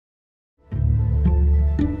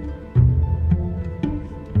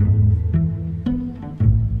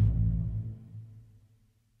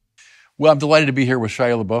Well, I'm delighted to be here with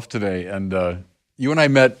Shia LaBeouf today. And you and I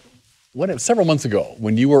met several months ago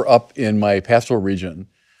when you were up in my pastoral region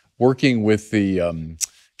working with the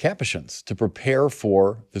Capuchins to prepare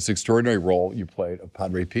for this extraordinary role you played of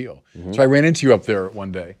Padre Pio. Mm-hmm. So I ran into you up there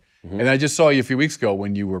one day. Mm-hmm. And I just saw you a few weeks ago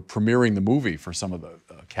when you were premiering the movie for some of the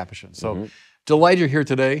Capuchins. So delighted you're here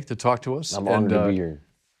today to talk to us. I'm honored to be here.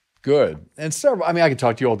 Good. And several, I could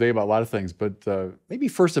talk to you all day about a lot of things, but maybe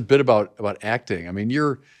first a bit about acting.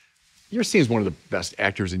 You're seen as one of the best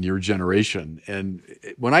actors in your generation. And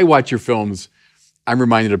when I watch your films, I'm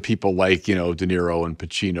reminded of people like, De Niro and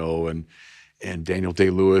Pacino and Daniel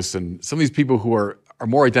Day-Lewis and some of these people who are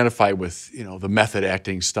more identified with, the method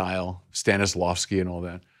acting style, Stanislavski and all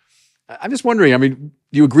that. I'm just wondering, do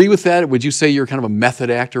you agree with that? Would you say you're kind of a method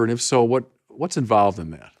actor? And if so, what's involved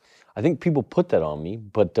in that? I think people put that on me,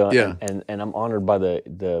 but and I'm honored by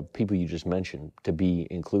the people you just mentioned to be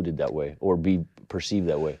included that way or be perceived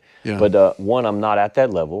that way. Yeah. But one, I'm not at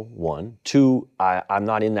that level, one. Two, I'm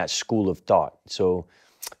not in that school of thought. So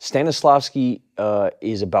Stanislavski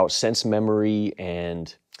is about sense memory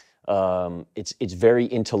and it's very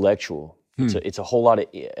intellectual. It's a whole lot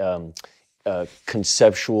of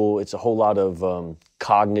conceptual, it's a whole lot of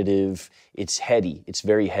cognitive. It's heady. It's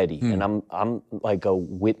very heady, and I'm like a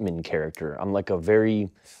Whitman character. I'm like a very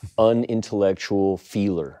unintellectual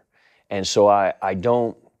feeler, and so I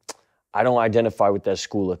don't identify with that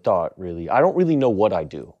school of thought really. I don't really know what I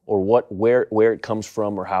do or where it comes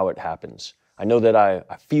from or how it happens. I know that I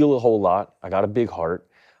feel a whole lot. I got a big heart.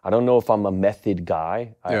 I don't know if I'm a method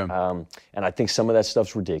guy, and I think some of that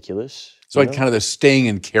stuff's ridiculous. So like kind of the staying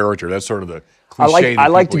in character. That's sort of the cliche. I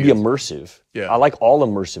like to be immersive. Yeah. I like all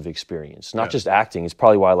immersive experience, not just acting. It's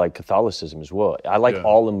probably why I like Catholicism as well. I like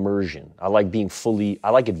all immersion. I like I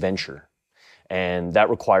like adventure, and that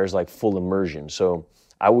requires like full immersion. So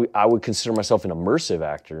I would consider myself an immersive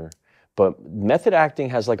actor, but method acting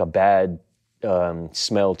has like a bad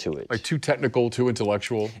smell to it. Like too technical, too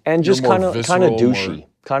intellectual, and just kind of douchey,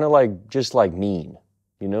 kind of like just like mean.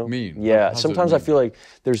 Mean. Yeah. Sometimes I feel like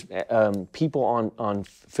there's people on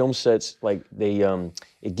film sets, like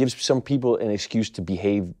it gives some people an excuse to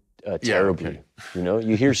behave terribly. Yeah, okay.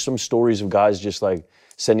 You hear some stories of guys just like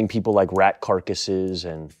sending people like rat carcasses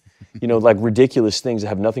and like ridiculous things that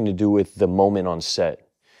have nothing to do with the moment on set.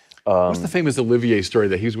 What's the famous Olivier story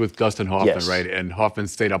that he was with Dustin Hoffman, right? And Hoffman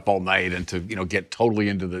stayed up all night and to get totally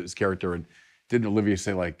into this character. And didn't Olivier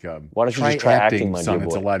say like, why don't you just try acting, my son? dear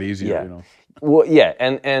boy? It's a lot easier. Yeah. Well, yeah,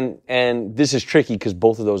 and this is tricky because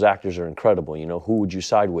both of those actors are incredible. Who would you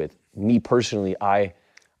side with? Me personally, I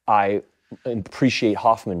appreciate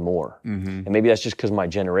Hoffman more, and maybe that's just because of my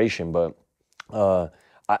generation. But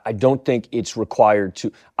I don't think it's required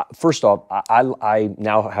to. First off, I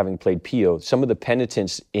now having played Pio, some of the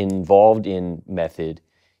penitence involved in method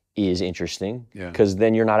is interesting because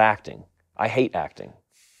then you're not acting. I hate acting.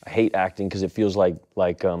 I hate acting because it feels like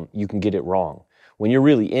you can get it wrong when you're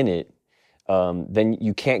really in it. Then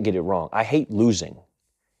you can't get it wrong. I hate losing,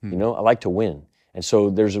 I like to win. And so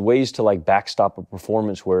there's ways to like backstop a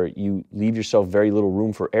performance where you leave yourself very little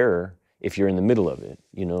room for error if you're in the middle of it,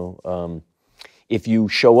 If you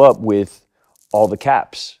show up with all the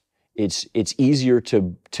caps, it's easier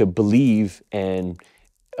to believe and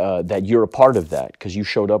that you're a part of that because you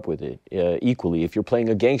showed up with it equally. If you're playing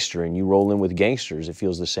a gangster and you roll in with gangsters, it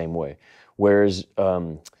feels the same way. Whereas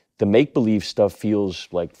the make-believe stuff feels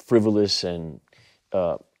like frivolous and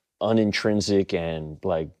unintrinsic and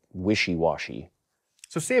like wishy-washy.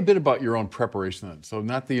 So say a bit about your own preparation then. So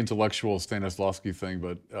not the intellectual Stanislavski thing,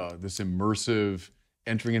 but this immersive,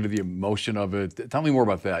 entering into the emotion of it. Tell me more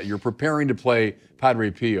about that. You're preparing to play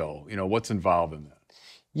Padre Pio. What's involved in that?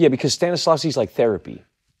 Yeah, because Stanislavski is like therapy.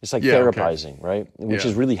 It's like therapizing, right? Which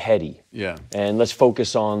is really heady. Yeah. And let's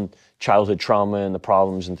focus on childhood trauma and the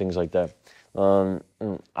problems and things like that. So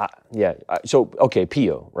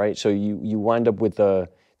Pio, right? So you wind up with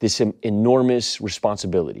this enormous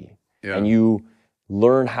responsibility, and you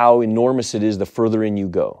learn how enormous it is the further in you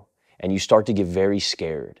go, and you start to get very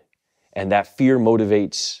scared, and that fear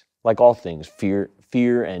motivates, like all things, fear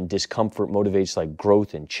and discomfort motivates like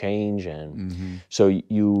growth and change, and so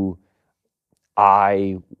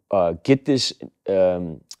I get this.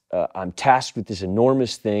 I'm tasked with this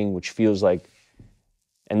enormous thing, which feels like.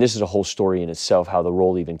 And this is a whole story in itself, how the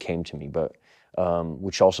role even came to me, but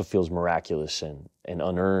which also feels miraculous and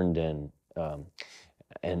unearned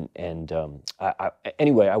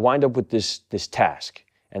anyway, I wind up with this task,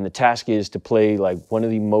 and the task is to play like one of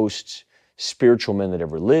the most spiritual men that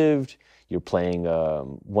ever lived. You're playing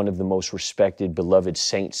one of the most respected, beloved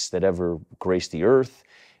saints that ever graced the earth.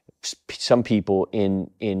 some people in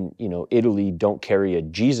Italy don't carry a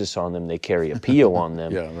Jesus on them; they carry a Pio on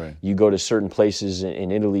them. Yeah, right. You go to certain places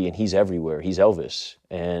in Italy, and he's everywhere. He's Elvis,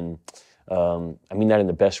 and I mean that in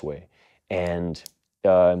the best way. And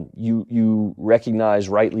you recognize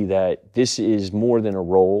rightly that this is more than a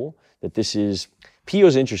role. That this is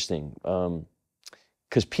Pio's interesting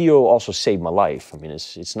because Pio also saved my life. I mean,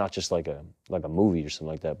 it's not just like a movie or something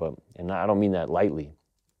like that. And I don't mean that lightly.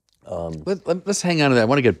 Let's hang on to that. I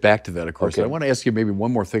want to get back to that, of course. Okay. I want to ask you maybe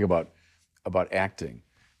one more thing about acting.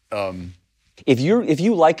 If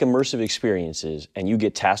you like immersive experiences and you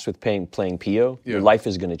get tasked with playing Pio, your life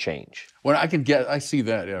is going to change. Well, I see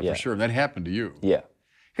that, for sure. That happened to you. Yeah.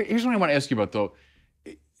 Here's what I want to ask you about, though.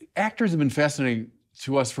 Actors have been fascinating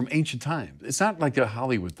to us from ancient times. It's not like a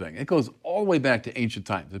Hollywood thing. It goes all the way back to ancient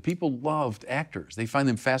times. The people loved actors. They find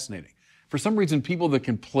them fascinating. For some reason, people that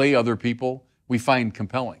can play other people, we find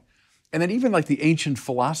compelling. And then even like the ancient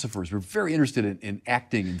philosophers were very interested in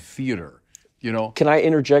acting and theater, you know? Can I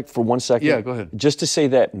interject for 1 second? Yeah, go ahead. Just to say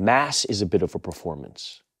that Mass is a bit of a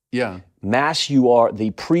performance. Yeah. Mass,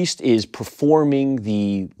 the priest is performing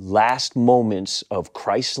the last moments of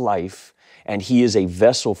Christ's life, and he is a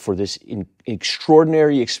vessel for this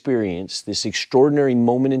extraordinary experience, this extraordinary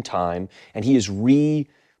moment in time, and he is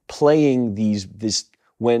replaying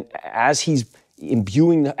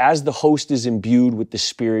as the host is imbued with the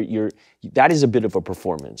Spirit, that is a bit of a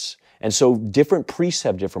performance. And so different priests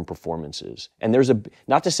have different performances. And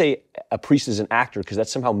not to say a priest is an actor, because that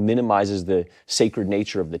somehow minimizes the sacred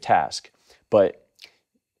nature of the task, but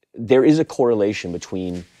there is a correlation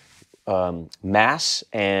between Mass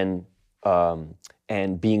and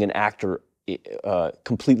being an actor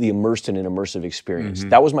completely immersed in an immersive experience. Mm-hmm.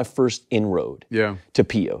 That was my first inroad to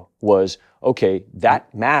Pio, was, okay,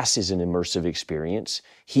 that Mass is an immersive experience.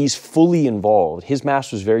 He's fully involved. His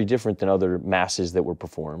Mass was very different than other Masses that were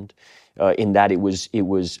performed in that it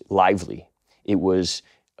was lively. It was,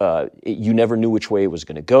 you never knew which way it was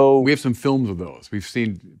going to go. We have some films of those. We've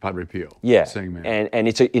seen Padre Pio sing Mass. And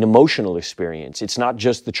it's an emotional experience. It's not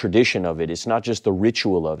just the tradition of it. It's not just the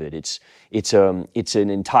ritual of it. It's an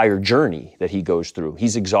entire journey that he goes through.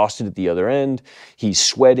 He's exhausted at the other end. He's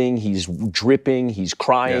sweating. He's dripping. He's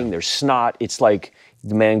crying. There's snot. It's like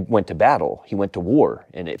the man went to battle. He went to war,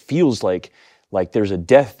 and it feels like there's a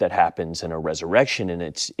death that happens and a resurrection, and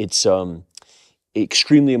it's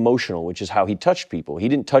extremely emotional, which is how he touched people. He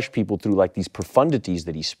didn't touch people through like these profundities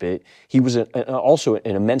that he spit. He was also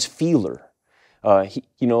an immense feeler. A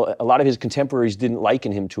lot of his contemporaries didn't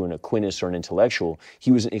liken him to an Aquinas or an intellectual.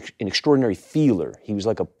 He was an extraordinary feeler. He was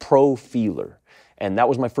like a pro-feeler. And that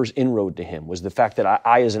was my first inroad to him, was the fact that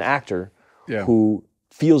I as an actor who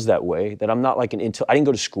feels that way, that I'm not like I didn't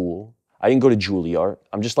go to school. I didn't go to Juilliard.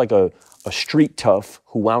 I'm just like a street tough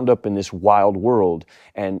who wound up in this wild world.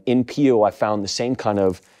 And in Pio, I found the same kind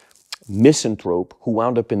of misanthrope who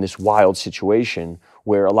wound up in this wild situation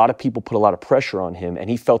where a lot of people put a lot of pressure on him,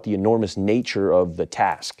 and he felt the enormous nature of the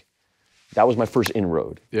task. That was my first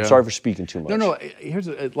inroad. Yeah. I'm sorry for speaking too much. No, here's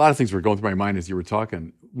a lot of things were going through my mind as you were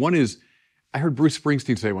talking. One is, I heard Bruce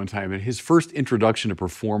Springsteen say one time that his first introduction to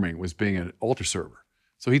performing was being an altar server.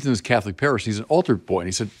 So he's in this Catholic parish, he's an altar boy, and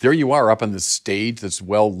he said, there you are up on this stage that's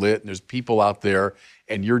well lit, and there's people out there,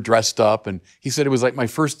 and you're dressed up, and he said it was like my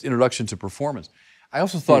first introduction to performance. I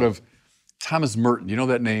also thought of Thomas Merton, you know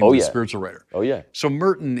that name, the spiritual writer? Oh yeah. So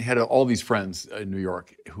Merton had all these friends in New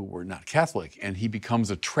York who were not Catholic, and he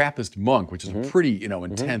becomes a Trappist monk, which is a pretty,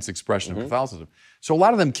 intense expression of Catholicism. So a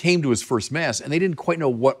lot of them came to his first Mass, and they didn't quite know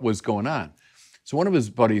what was going on. So one of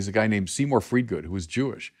his buddies, a guy named Seymour Friedgood, who was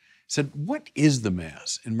Jewish, said, what is the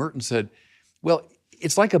Mass? And Merton said, well,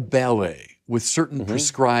 it's like a ballet with certain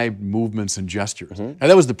prescribed movements and gestures. Now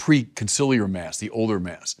that was the pre-conciliar Mass, the older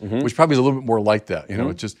Mass, which probably is a little bit more like that.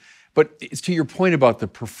 But it's to your point about the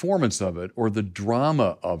performance of it or the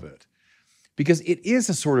drama of it, because it is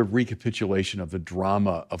a sort of recapitulation of the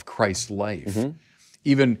drama of Christ's life.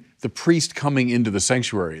 Even the priest coming into the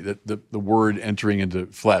sanctuary, the word entering into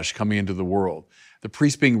flesh, coming into the world, the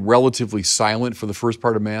priest being relatively silent for the first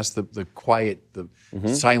part of Mass, the quiet, the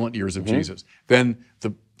silent years of Jesus. Then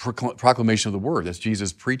the proclamation of the word, that's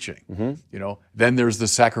Jesus preaching. Then there's the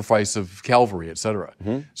sacrifice of Calvary, et cetera.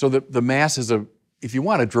 So the Mass is if you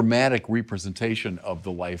want, a dramatic representation of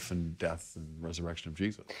the life and death and resurrection of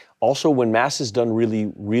Jesus. Also, when Mass is done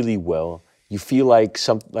really, really well, you feel like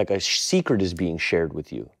a secret is being shared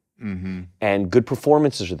with you. And good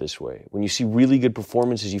performances are this way. When you see really good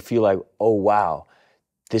performances, you feel like, oh wow,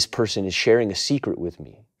 this person is sharing a secret with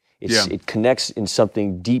me. It connects in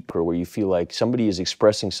something deeper where you feel like somebody is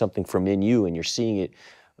expressing something from in you and you're seeing it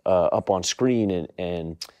up on screen,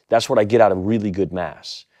 and that's what I get out of really good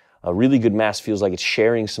Mass. A really good Mass feels like it's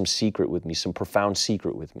sharing some secret with me, some profound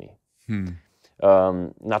secret with me.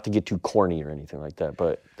 Not to get too corny or anything like that,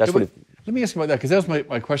 but that's what it... Let me ask you about that, because that was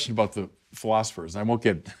my question about the philosophers. I won't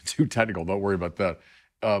get too technical, don't worry about that.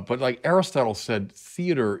 But like Aristotle said,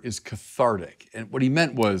 theater is cathartic. And what he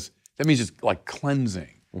meant was, that means just like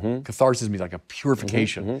cleansing. Catharsis means like a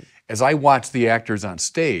purification. As I watched the actors on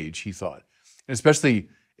stage, he thought, and especially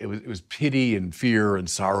it was pity and fear and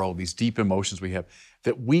sorrow, these deep emotions we have,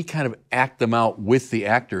 that we kind of act them out with the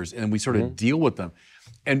actors and we sort of deal with them.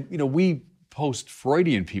 And we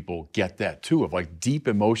post-Freudian people get that too, of like deep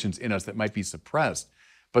emotions in us that might be suppressed,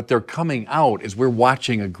 but they're coming out as we're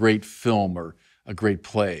watching a great film or a great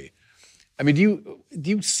play. I mean, do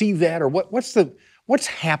you see that, or what's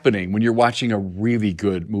happening when you're watching a really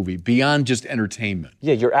good movie beyond just entertainment?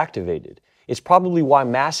 Yeah, you're activated. It's probably why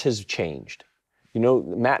Mass has changed.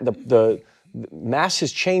 The Mass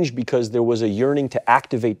has changed because there was a yearning to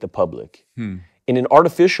activate the public in an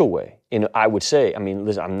artificial way. I would say, I mean,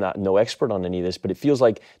 listen, I'm no expert on any of this, but it feels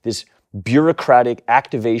like this bureaucratic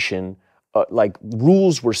activation, like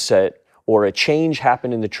rules were set or a change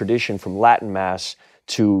happened in the tradition from Latin Mass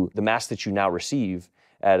to the Mass that you now receive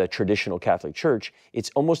at a traditional Catholic church.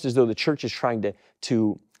 It's almost as though the church is trying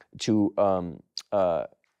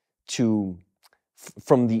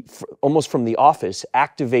almost from the office,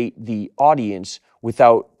 activate the audience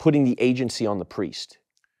without putting the agency on the priest.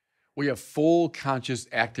 We have full, conscious,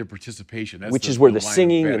 active participation. That's which is where the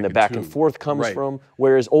singing and the back and forth comes from.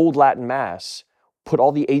 Whereas old Latin Mass put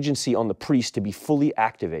all the agency on the priest to be fully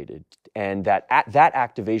activated. And that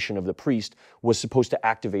activation of the priest was supposed to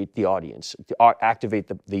activate the audience, to activate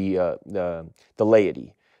the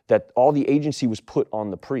laity. That all the agency was put on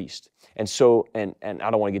the priest. And so, and I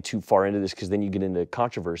don't want to get too far into this because then you get into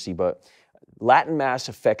controversy, but Latin Mass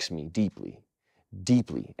affects me deeply.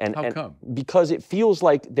 And, How come? Because it feels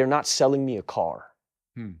like they're not selling me a car.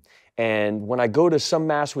 And when I go to some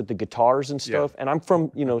Mass with the guitars and stuff, and I'm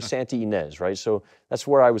from, Santa Ynez, right? So that's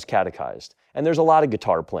where I was catechized. And there's a lot of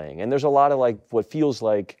guitar playing. And there's a lot of like what feels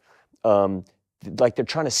like they're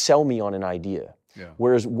trying to sell me on an idea. Yeah.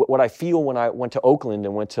 Whereas what I feel when I went to Oakland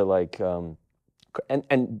and went to like,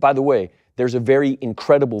 and by the way, there's a very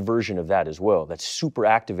incredible version of that as well that's super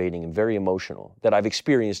activating and very emotional that I've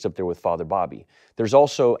experienced up there with Father Bobby. There's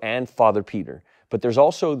also, and Father Peter, but there's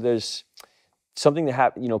also this, something that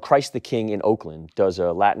happened, Christ the King in Oakland does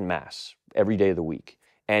a Latin Mass every day of the week.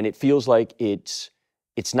 And it feels like it's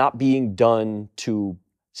not being done to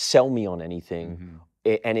sell me on anything.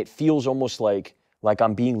 And it feels almost like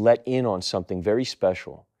I'm being let in on something very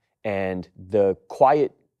special. And the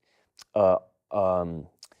quiet, it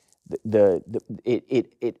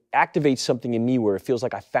activates something in me where it feels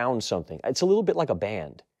like I found something. It's a little bit like a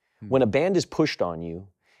band. When a band is pushed on you,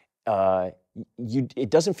 it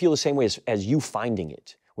doesn't feel the same way as you finding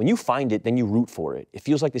it. When you find it, then you root for it. It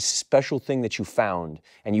feels like this special thing that you found,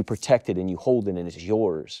 and you protect it, and you hold it, and it's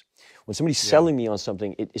yours. When somebody's selling me on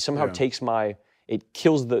something, it somehow takes it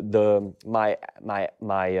kills my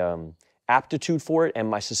aptitude for it and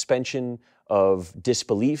my suspension of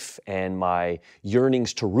disbelief and my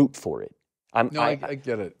yearnings to root for it. I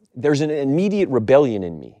get it. There's an immediate rebellion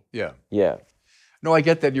in me. Yeah. No, I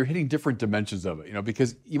get that. You're hitting different dimensions of it,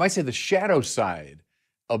 because you might say the shadow side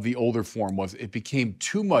of the older form was it became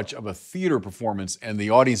too much of a theater performance and the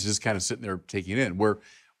audience is just kind of sitting there taking it in, where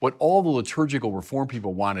what all the liturgical reform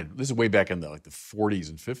people wanted, this is way back in the 40s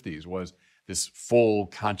and 50s, was this full,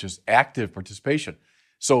 conscious, active participation.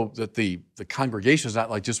 So that the congregation is not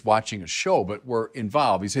like just watching a show, but we're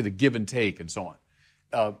involved. You say the give and take and so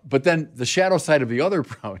on. But then the shadow side of the other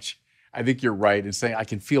approach, I think you're right in saying I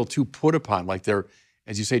can feel too put upon, like they're,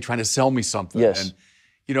 as you say, trying to sell me something. Yes. And,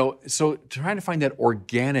 so trying to find that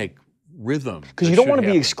organic rhythm. Because you don't want to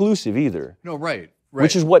be exclusive either. No, right.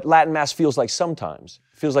 Which is what Latin Mass feels like sometimes.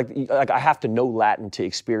 It feels like I have to know Latin to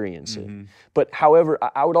experience it. But however,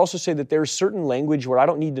 I would also say that there's certain language where I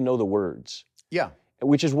don't need to know the words. Yeah.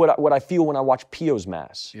 Which is what I feel when I watch Pio's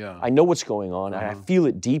Mass. Yeah. I know what's going on, and I feel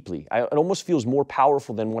it deeply. It almost feels more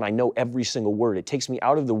powerful than when I know every single word. It takes me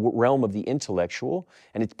out of the realm of the intellectual,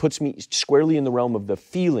 and it puts me squarely in the realm of the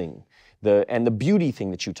feeling, and the beauty thing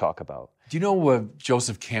that you talk about. Do you know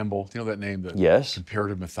Joseph Campbell? Do you know that name? The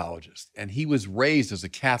comparative mythologist. And he was raised as a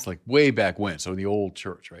Catholic way back when, so in the old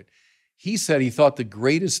church, right? He said he thought the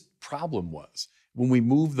greatest problem was when we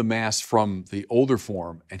moved the Mass from the older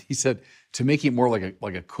form, and he said, to make it more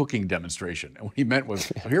like a cooking demonstration. And what he meant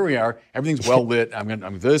was, well, here we are, everything's well lit,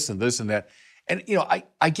 I'm this and this and that. And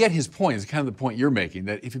I get his point, it's kind of the point you're making,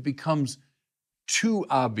 that if it becomes too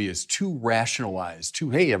obvious, too rationalized,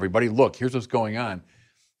 hey everybody, look, here's what's going on,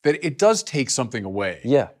 that it does take something away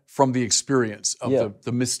Yeah. from the experience of Yeah.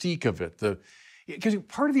 the mystique of it. Because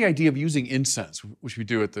part of the idea of using incense, which we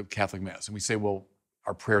do at the Catholic Mass, and we say, well,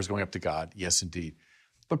 our prayer is going up to God. Yes, indeed.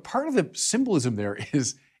 But part of the symbolism there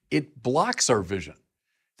is it blocks our vision.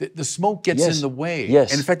 The smoke gets Yes. in the way.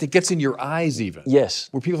 Yes. And in fact, it gets in your eyes even. Yes.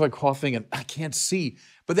 Where people are coughing and I can't see.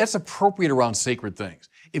 But that's appropriate around sacred things.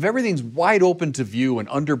 If everything's wide open to view and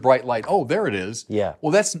under bright light, oh, there it is. Yeah.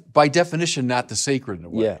 Well, that's by definition not the sacred in a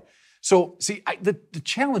way. Yeah. So, see, the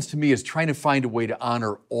challenge to me is trying to find a way to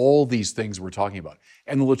honor all these things we're talking about.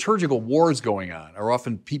 And the liturgical wars going on are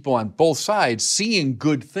often people on both sides seeing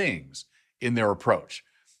good things in their approach.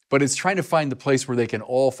 But it's trying to find the place where they can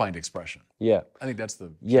all find expression. Yeah. I think that's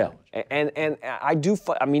the Yeah. challenge. And I do,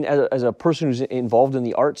 I mean, as a person who's involved in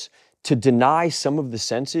the arts, to deny some of the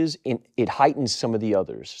senses, it heightens some of the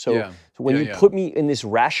others. So, Yeah. so when Yeah, you yeah. put me in this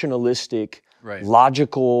rationalistic, Right.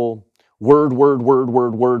 logical, word,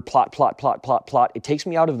 plot, it takes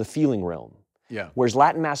me out of the feeling realm. Yeah. Whereas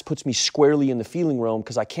Latin Mass puts me squarely in the feeling realm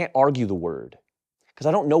because I can't argue the word, because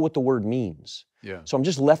I don't know what the word means. Yeah. So I'm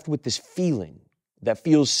just left with this feeling that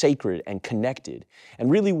feels sacred and connected.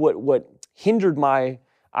 And really what hindered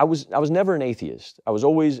I was never an atheist. I was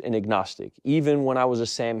always an agnostic, even when I was a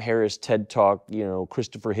Sam Harris, TED Talk,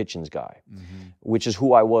 Christopher Hitchens guy, which is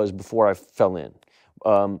who I was before I fell in.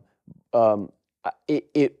 I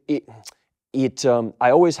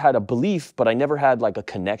always had a belief, but I never had like a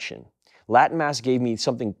connection. Latin Mass gave me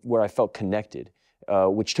something where I felt connected,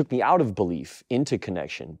 which took me out of belief into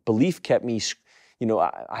connection. Belief kept me,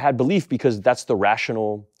 I had belief because that's the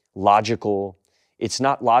rational, logical. It's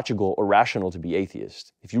not logical or rational to be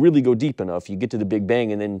atheist. If you really go deep enough, you get to the Big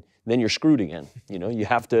Bang and then you're screwed again. You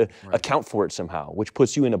have to account for it somehow, which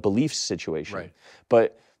puts you in a belief situation. Right.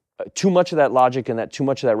 But too much of that logic and too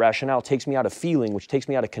much of that rationale takes me out of feeling, which takes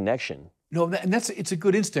me out of connection. No, it's a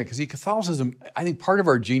good instinct because Catholicism, I think part of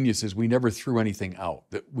our genius is we never threw anything out.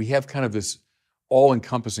 That we have kind of this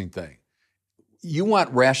all-encompassing thing. You want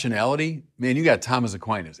rationality, man, you got Thomas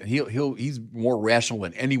Aquinas, and he's more rational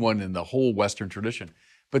than anyone in the whole Western tradition.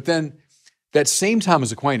 But then that same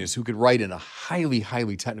Thomas Aquinas, who could write in a highly,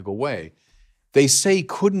 highly technical way, they say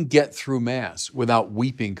couldn't get through Mass without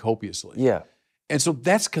weeping copiously. Yeah. And so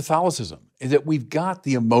that's Catholicism, is that we've got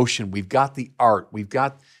the emotion, we've got the art, we've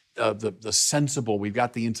got the sensible, we've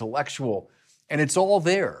got the intellectual, and it's all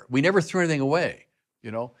there. We never threw anything away,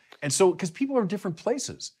 And so, because people are in different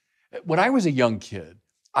places. When I was a young kid,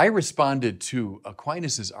 I responded to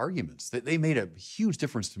Aquinas' arguments. They made a huge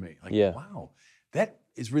difference to me. Like, wow, that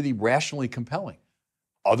is really rationally compelling.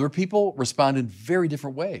 Other people respond in very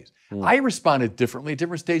different ways. I responded differently at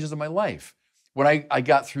different stages of my life. When I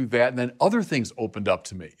got through that, and then other things opened up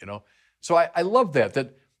to me, So I love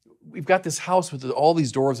that we've got this house with all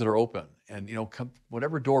these doors that are open. And,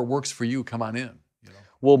 whatever door works for you, come on in.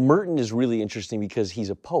 Well, Merton is really interesting because he's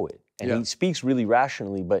a poet. And he speaks really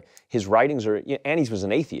rationally, but his writings are, and he was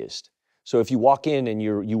an atheist. So if you walk in and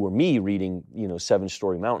you were me reading, Seven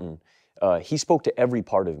Storey Mountain, he spoke to every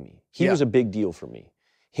part of me. He was a big deal for me.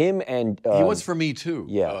 Him and... he was for me too.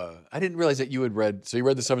 Yeah. I didn't realize that you had read, so you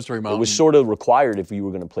read the Seven Storey Mountain. It was sort of required if you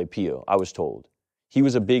were going to play Pio, I was told. He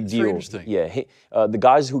was a big deal. Very interesting. Yeah. The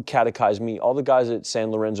guys who catechized me, all the guys at San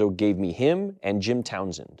Lorenzo gave me him and Jim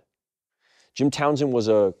Townsend. Jim Townsend was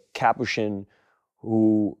a Capuchin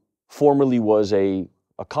who formerly was a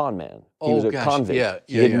con man. He was a convict.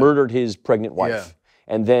 He had murdered his pregnant wife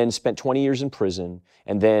and then spent 20 years in prison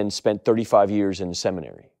and then spent 35 years in the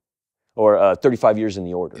seminary or 35 years in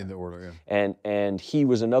the order. In the order, yeah. And he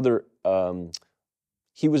was another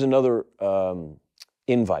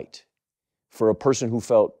invite for a person who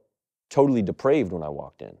felt totally depraved when I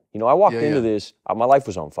walked in. I walked into this, my life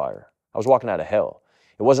was on fire. I was walking out of hell.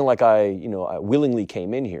 It wasn't like I willingly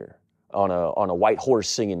came in here on a white horse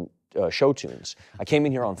singing show tunes. I came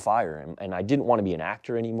in here on fire, and I didn't want to be an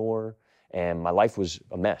actor anymore, and my life was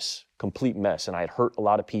a mess, complete mess, and I had hurt a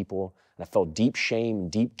lot of people, and I felt deep shame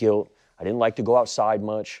and deep guilt. I didn't like to go outside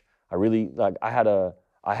much. I had a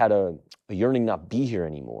yearning not be here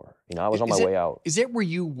anymore. I was on my way out. Is that where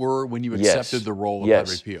you were when you accepted the role of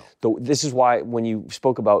Padre Pio? This is why when you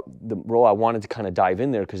spoke about the role, I wanted to kind of dive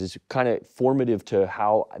in there because it's kind of formative to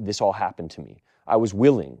how this all happened to me. I was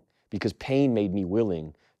willing because pain made me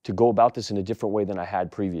willing to go about this in a different way than I had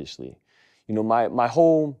previously. My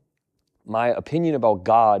opinion about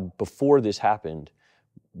God before this happened,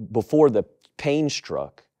 before the pain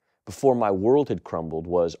struck, before my world had crumbled,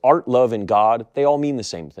 was art, love, and God, they all mean the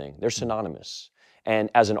same thing. They're synonymous.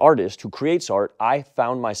 And as an artist who creates art, I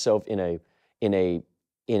found myself in a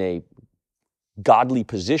godly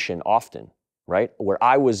position often, right? Where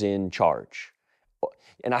I was in charge.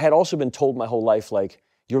 and I had also been told my whole life, like,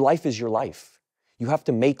 your life is your life. You have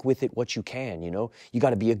to make with it what you can, you know? You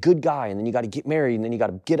got to be a good guy, and then you got to get married, and then you got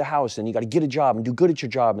to get a house, and you got to get a job and do good at your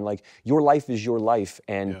job, and like, your life is your life,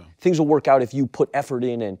 and things will work out if you put effort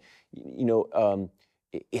in, and you know,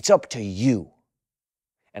 it's up to you.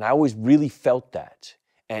 And I always really felt that,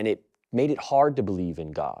 and it made it hard to believe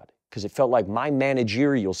in God, because it felt like my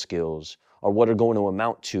managerial skills are what are going to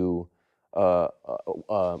amount to a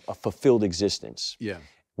fulfilled existence. Yeah.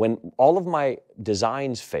 When all of my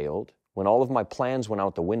designs failed, when all of my plans went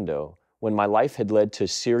out the window, when my life had led to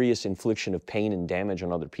serious infliction of pain and damage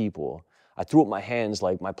on other people, I threw up my hands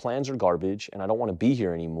like, my plans are garbage, and I don't want to be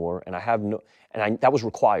here anymore, and that was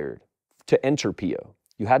required to enter PO.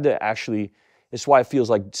 You had to actually, it's why it feels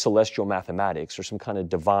like celestial mathematics or some kind of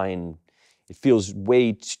divine, it feels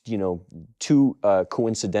way, too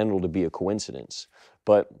coincidental to be a coincidence.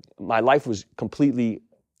 But my life was completely,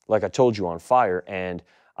 like I told you, on fire, and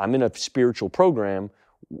I'm in a spiritual program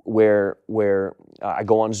where I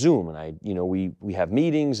go on Zoom, and we have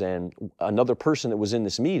meetings, and another person that was in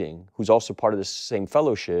this meeting, who's also part of this same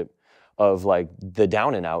fellowship of like the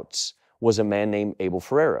down and outs, was a man named Abel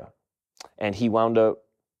Ferreira. And he wound up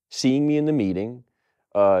seeing me in the meeting.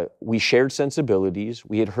 We shared sensibilities.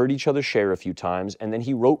 We had heard each other share a few times, and then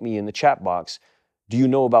he wrote me in the chat box, "Do you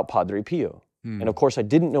know about Padre Pio?" And of course, I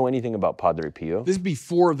didn't know anything about Padre Pio. This is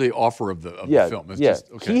before the offer of the film. It's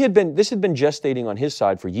just, okay. This had been gestating on his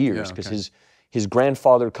side for years, because his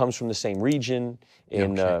grandfather comes from the same region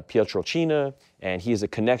in Pietrelcina, and he has a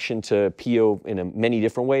connection to Pio in many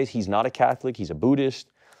different ways. He's not a Catholic, he's a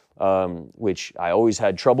Buddhist, which I always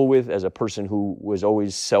had trouble with as a person who was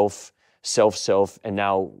always self, and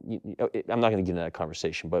now, I'm not gonna get into that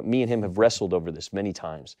conversation, but me and him have wrestled over this many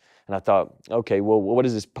times. And I thought, okay, well, what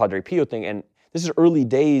is this Padre Pio thing? And this is early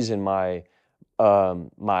days in my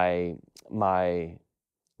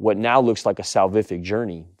what now looks like a salvific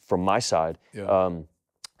journey from my side. Yeah.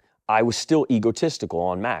 I was still egotistical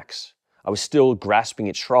on max. I was still grasping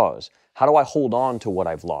at straws. How do I hold on to what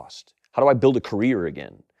I've lost? How do I build a career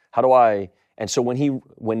again? And so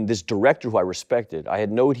when this director who I respected, I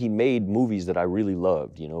had known he made movies that I really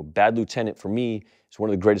loved. Bad Lieutenant for me is one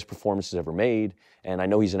of the greatest performances ever made, and I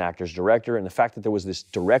know he's an actor's director, and the fact that there was this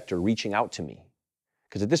director reaching out to me,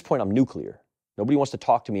 because at this point I'm nuclear. Nobody wants to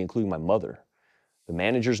talk to me, including my mother. The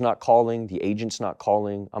manager's not calling, the agent's not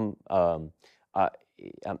calling. I'm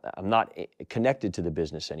not connected to the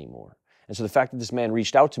business anymore. And so the fact that this man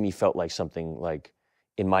reached out to me felt like something like,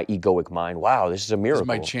 in my egoic mind, wow, this is a miracle. This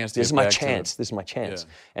is my chance. This is my chance.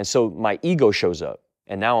 Yeah. And so my ego shows up.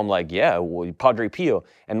 And now I'm like, yeah, well, Padre Pio.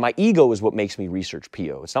 And my ego is what makes me research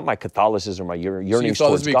Pio. It's not my Catholicism or my yearnings towards God. So you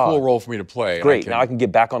thought this would be a cool role for me to play. Great, now I can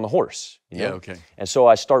get back on the horse. Yeah, okay. And so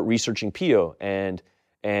I start researching Pio. And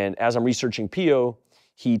as I'm researching Pio,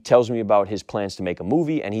 he tells me about his plans to make a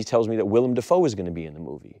movie, and he tells me that Willem Dafoe is going to be in the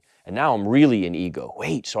movie. And now I'm really in ego.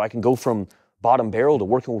 Wait, so I can go from bottom barrel to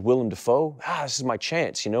working with Willem Dafoe? This is my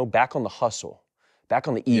chance, back on the hustle, back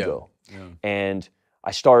on the ego. Yeah. And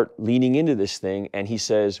I start leaning into this thing, and he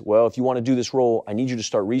says, well, if you want to do this role, I need you to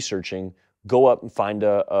start researching. Go up and find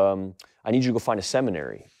I need you to go find a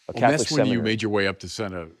seminary, a Catholic that's when seminary. you made your way up to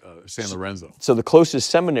San Lorenzo. So the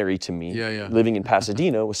closest seminary to me, living in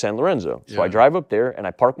Pasadena, was San Lorenzo. So I drive up there, and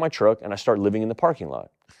I park my truck, and I start living in the parking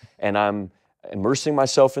lot. And I'm immersing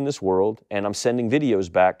myself in this world, and I'm sending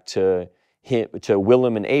videos back to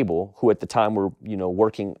Willem and Abel, who at the time were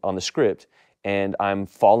working on the script, and I'm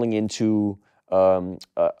falling into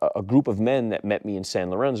a group of men that met me in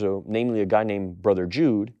San Lorenzo, namely a guy named Brother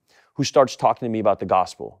Jude, who starts talking to me about the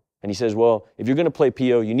gospel. And he says, well, if you're going to play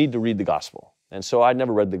Pio, you need to read the gospel. And so I'd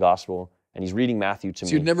never read the gospel, and he's reading Matthew to me.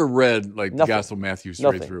 So you'd never read the Gospel of Matthew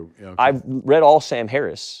straight through? Yeah, okay. I've read all Sam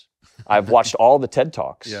Harris. I've watched all the TED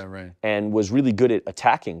Talks. Yeah, right. And was really good at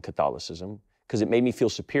attacking Catholicism because it made me feel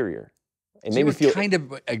superior. It so made me feel kind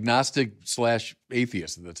of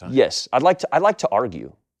agnostic/atheist at the time. Yes, I'd like to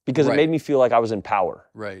argue because it made me feel like I was in power.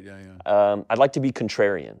 Right. Yeah. I'd like to be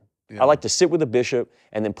contrarian. Yeah. I like to sit with a bishop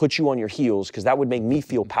and then put you on your heels because that would make me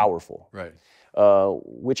feel powerful. Right.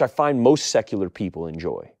 Which I find most secular people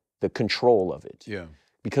enjoy, the control of it. Yeah.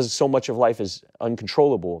 Because so much of life is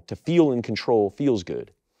uncontrollable. To feel in control feels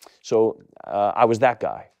good. So I was that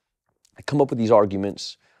guy. I come up with these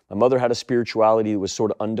arguments. My mother had a spirituality that was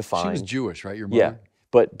sort of undefined. She was Jewish, right? Your mother? Yeah,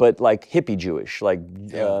 but like hippie Jewish, like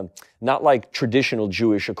not like traditional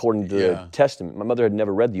Jewish according to the Testament. My mother had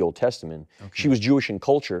never read the Old Testament. Okay. She was Jewish in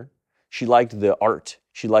culture. She liked the art.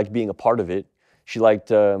 She liked being a part of it. She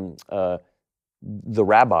liked the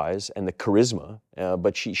rabbis and the charisma,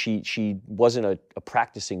 but she wasn't a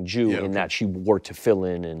practicing Jew in that she wore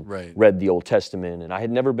tefillin and read the Old Testament. And I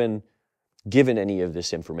had never been given any of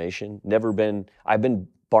this information. I've been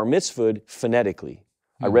bar mitzvahed phonetically.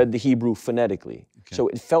 I read the Hebrew phonetically. So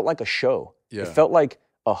it felt like a show. It felt like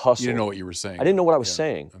a hustle. You didn't know what you were saying. I didn't know what I was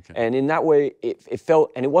saying. And in that way, it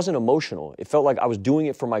felt, and it wasn't emotional. It felt like I was doing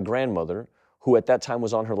it for my grandmother, who at that time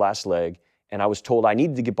was on her last leg, and I was told I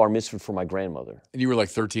needed to get bar mitzvah for my grandmother. And you were like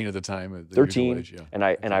 13 at the time? At the 13, age, and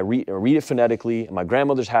I read it phonetically, and my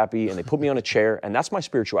grandmother's happy, and they put me on a chair, and that's my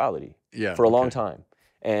spirituality for a long time.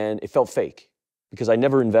 And it felt fake, because I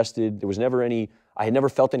never invested, I had never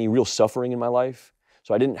felt any real suffering in my life,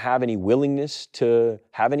 so I didn't have any willingness to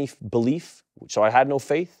have any belief, so I had no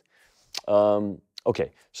faith.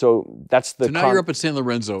 Okay, so that's the... So now you're up at San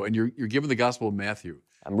Lorenzo, and you're given the Gospel of Matthew.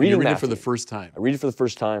 I'm reading Matthew. It for the first time. I read it for the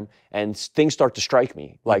first time, and things start to strike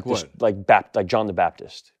me, like John the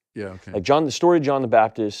Baptist. Yeah, okay. Like the story of John the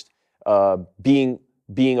Baptist, being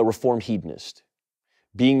a reformed hedonist,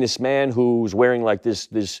 being this man who was wearing like this,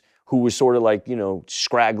 who was sort of like,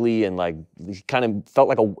 scraggly and like, he kind of felt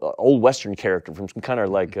like an old Western character from some kind of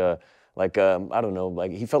like I don't know,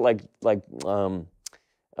 like he felt like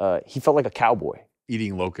a cowboy.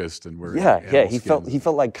 Eating locust and wearing he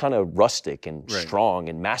felt like kind of rustic and strong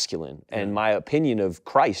and masculine. And my opinion of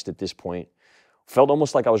Christ at this point felt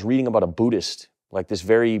almost like I was reading about a Buddhist, like this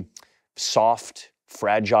very soft,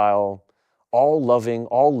 fragile, all loving,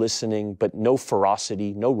 all listening, but no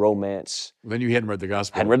ferocity, no romance. Then you hadn't read the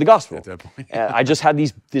Gospel. I hadn't read the Gospel at that point. I just had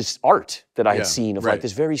this art that I had seen of like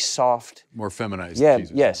this very soft, more feminized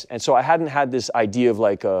Jesus. Yes. And so I hadn't had this idea of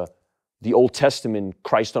like the Old Testament,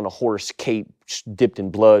 Christ on a horse, cape, dipped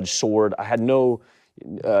in blood, sword. I had none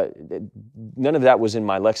of that was in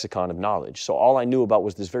my lexicon of knowledge. So all I knew about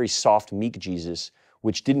was this very soft, meek Jesus,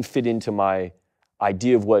 which didn't fit into my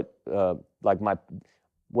idea of what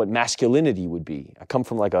masculinity would be. I come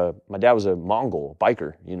from my dad was a Mongol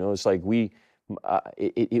biker, it's like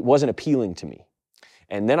it wasn't appealing to me.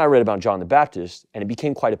 And then I read about John the Baptist, and it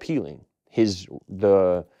became quite appealing.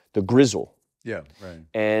 The grizzle. Yeah, right.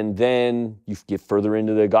 And then you get further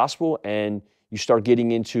into the gospel, and you start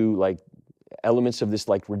getting into like elements of this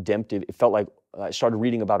like redemptive. It felt like I started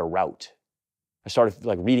reading about a route. I started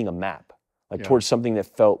like reading a map, towards something that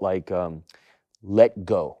felt like let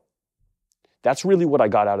go. That's really what I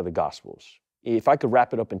got out of the Gospels. If I could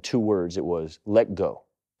wrap it up in 2 words, it was let go.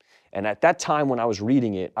 And at that time when I was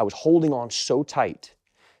reading it, I was holding on so tight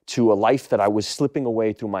to a life that I was slipping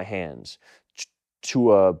away through my hands,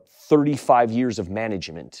 to 35 years of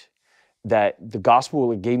management, that the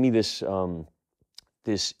Gospel gave me this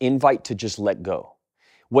invite to just let go.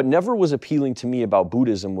 What never was appealing to me about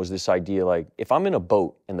Buddhism was this idea, like, if I'm in a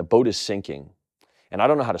boat and the boat is sinking and I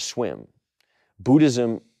don't know how to swim,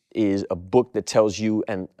 Buddhism is a book that tells you,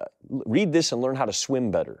 and read this and learn how to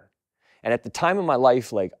swim better. And at the time in my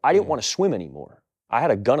life, like, I didn't want to swim anymore. I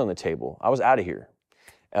had a gun on the table. I was out of here.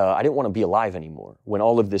 I didn't want to be alive anymore when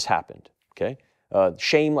all of this happened, okay?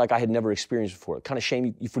 Shame like I had never experienced before. Kind of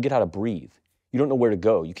shame, you forget how to breathe. You don't know where to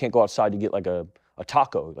go. You can't go outside to get like a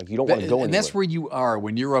taco. Like, you don't want to go anywhere. And that's where you are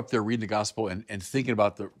when you're up there reading the Gospel and thinking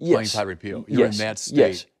about the flying tide repeal. You're in that state.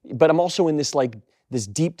 Yes, but I'm also in this this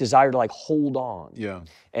deep desire to like hold on. Yeah.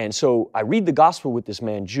 And so I read the Gospel with this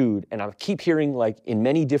man, Jude, and I keep hearing like in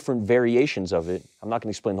many different variations of it. I'm not going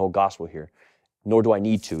to explain the whole Gospel here, nor do I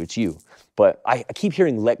need to. It's you. But I keep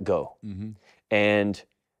hearing let go. Mm-hmm. And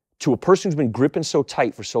to a person who's been gripping so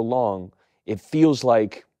tight for so long, it feels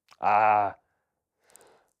like, it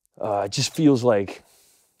just feels like,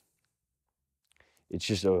 it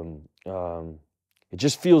just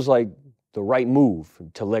feels like the right move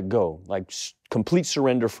to let go, like complete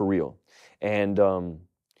surrender for real. And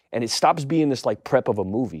it stops being this like prep of a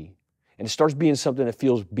movie, and it starts being something that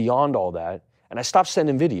feels beyond all that. And I stop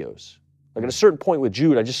sending videos. Like at a certain point with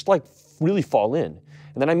Jude, I just like really fall in.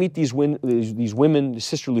 And then I meet these women,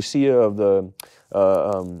 Sister Lucia of the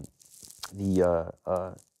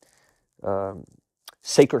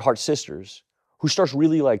Sacred Heart Sisters, who starts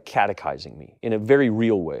really like catechizing me in a very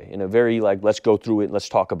real way, in a very like, let's go through it, let's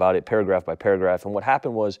talk about it, paragraph by paragraph. And what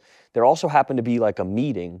happened was, there also happened to be like a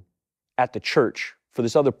meeting at the church for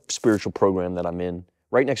this other spiritual program that I'm in,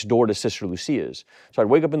 right next door to Sister Lucia's. So I'd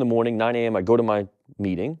wake up in the morning, 9 a.m., I'd go to my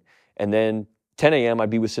meeting, and then 10 a.m. I'd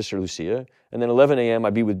be with Sister Lucia, and then 11 a.m.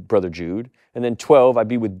 I'd be with Brother Jude, and then 12 I'd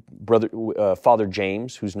be with Father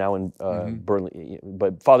James, who's now in Burnley.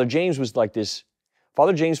 But Father James was like this.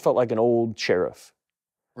 Father James felt like an old sheriff.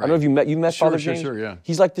 Right. I don't know if you've met Father James. Sure, yeah.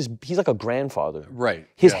 He's like a grandfather. Right.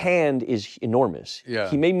 His hand is enormous. Yeah.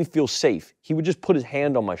 He made me feel safe. He would just put his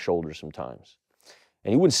hand on my shoulder sometimes.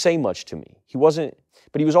 and he wouldn't say much to me. He wasn't,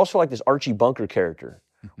 but he was also like this Archie Bunker character,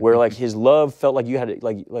 where like his love felt like you had to,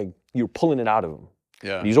 like you were pulling it out of him.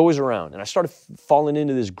 Yeah. And he was always around, and I started falling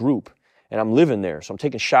into this group, and I'm living there, so I'm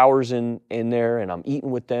taking showers in there, and I'm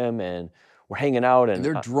eating with them, and we're hanging out, And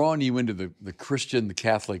they're drawing you into the Christian, the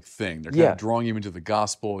Catholic thing. They're kind Yeah. of drawing you into the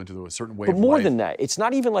gospel, into a certain way But of more life. than that, it's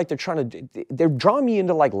not even like they're trying to, they're drawing me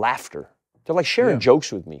into like laughter. They're like sharing Yeah.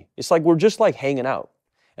 jokes with me. It's like we're just like hanging out.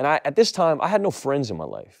 And at this time, I had no friends in my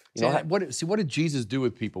life. You know, What did Jesus do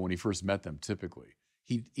with people when he first met them, typically?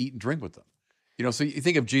 He'd eat and drink with them. You know, so you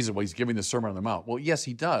think of Jesus, well, he's giving the Sermon on the Mount. Well, yes,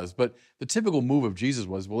 he does, but the typical move of Jesus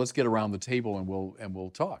was, well, let's get around the table and we'll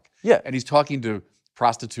talk. Yeah. And he's talking to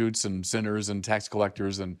prostitutes and sinners and tax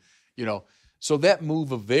collectors, and you know, so that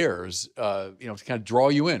move of theirs, to kind of draw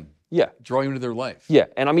you in, yeah. draw you into their life. Yeah,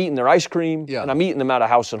 and I'm eating their ice cream, Yeah. and I'm eating them out of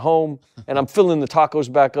house and home, and I'm filling the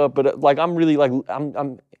tacos back up, but like I'm really like,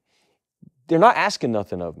 they're not asking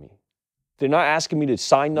nothing of me. They're not asking me to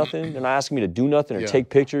sign nothing. They're not asking me to do nothing or Yeah. take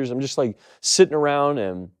pictures. I'm just like sitting around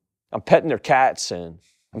and I'm petting their cats and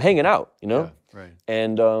I'm hanging out, you know? Yeah, right.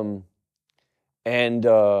 And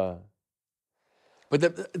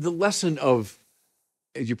But the lesson of,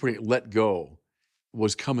 as you put it, let go,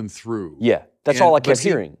 was coming through. yeah, that's And- all I but kept see,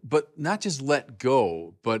 hearing. But not just let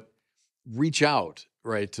go, but reach out,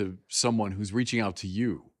 right, to someone who's reaching out to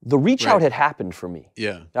you. The reach Right. out had happened for me.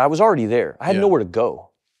 Yeah. I was already there. I had Yeah. nowhere to go.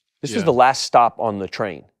 This was Yeah. the last stop on the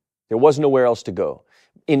train. There was nowhere else to go.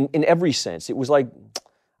 In every sense, it was like,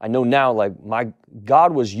 I know now, like my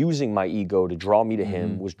God was using my ego to draw me to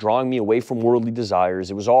Him, was drawing me away from worldly desires.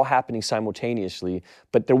 It was all happening simultaneously,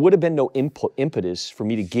 but there would have been no impetus for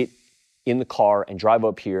me to get in the car and drive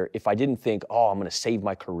up here if I didn't think, oh, I'm gonna save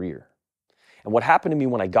my career. And what happened to me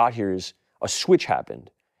when I got here is a switch happened.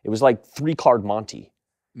 It was like 3-card Monty.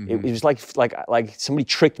 It was like somebody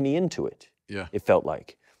tricked me into it. Yeah. It felt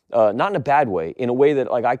like, not in a bad way, in a way that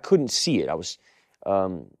like I couldn't see it. I was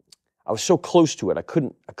so close to it, I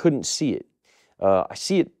couldn't see it. I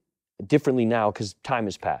see it differently now because time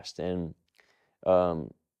has passed. And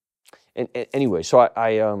anyway, so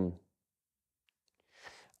I'm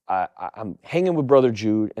hanging with Brother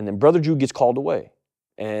Jude, and then Brother Jude gets called away,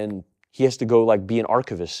 and he has to go like be an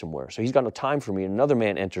archivist somewhere. So he's got no time for me. And another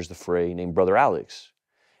man enters the fray named Brother Alex,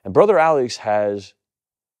 and Brother Alex has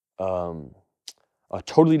a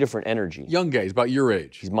totally different energy. Young guy, he's about your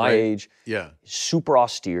age. He's my right? age, Yeah. super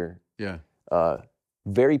austere, Yeah.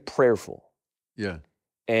 very prayerful. Yeah.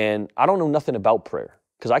 And I don't know nothing about prayer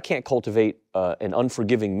because I can't cultivate an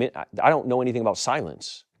unforgiving, I don't know anything about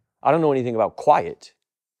silence. I don't know anything about quiet.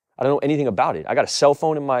 I don't know anything about it. I got a cell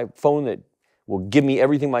phone in my phone that will give me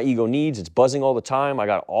everything my ego needs. It's buzzing all the time. I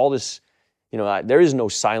got all this, there is no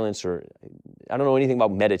silence, or I don't know anything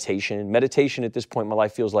about meditation. Meditation at this point in my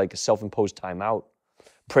life feels like a self-imposed timeout.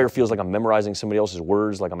 Prayer feels like I'm memorizing somebody else's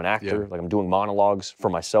words, like I'm an actor, Yeah. like I'm doing monologues for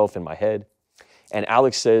myself in my head. And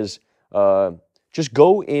Alex says, just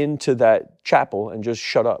go into that chapel and just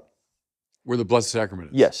shut up. Where the Blessed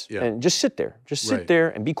Sacrament is. Yes, Yeah. and just sit there. Just sit Right. there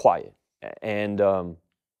and be quiet. And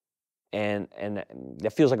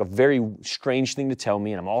that feels like a very strange thing to tell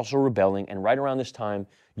me, and I'm also rebelling. And right around this time,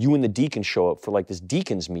 you and the deacons show up for like this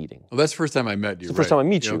deacons meeting. Well, that's the first time I met you. It's the first time I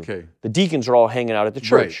meet you. Okay. The deacons are all hanging out at the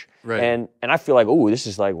church. right. And I feel like, oh, this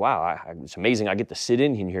is like, wow, it's amazing. I get to sit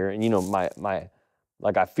in here, and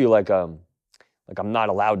I feel like I'm not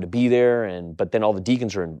allowed to be there, but then all the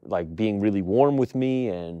deacons are like being really warm with me,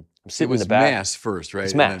 and I'm It sitting was in the back. Mass first, right?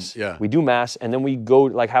 It's And then- Mass. yeah. We do Mass, and then we go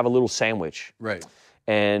like have a little sandwich, Right.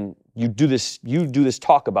 and you do this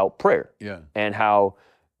talk about prayer. Yeah. And how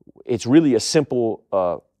it's really a simple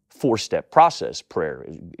 4-step process, prayer,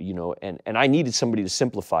 and I needed somebody to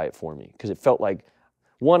simplify it for me, because it felt like,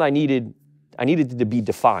 one, I needed it to be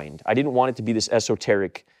defined. I didn't want it to be this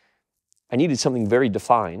esoteric. I needed something very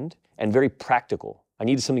defined and very practical. I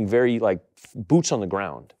needed something very like boots on the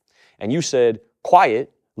ground. And you said,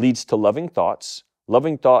 quiet leads to loving thoughts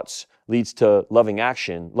leads to loving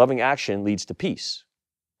action leads to peace.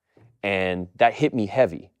 And that hit me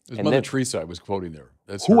heavy. It was And Mother then- Teresa I was quoting there.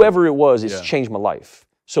 That's her. whoever it was, it's Yeah. changed my life.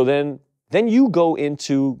 So then you go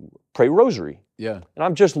into pray rosary, Yeah. and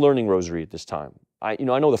I'm just learning rosary at this time. I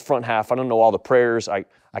know the front half. I don't know all the prayers. I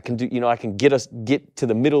can do, I can get to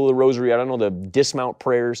the middle of the rosary. I don't know the dismount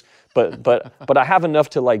prayers, but I have enough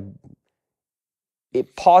to like.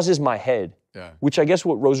 It pauses my head, Yeah. which I guess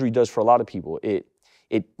what rosary does for a lot of people. It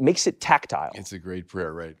makes it tactile. It's a great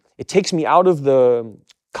prayer, right? It takes me out of the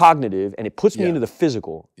cognitive and it puts me Yeah. into the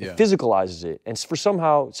physical. It Yeah. physicalizes it. And for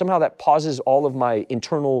somehow that pauses all of my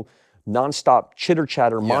internal nonstop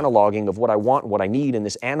chitter-chatter monologuing of what I want and what I need and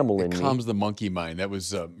this animal in me. Calms the monkey mind. That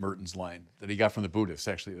was Merton's line that he got from the Buddhists,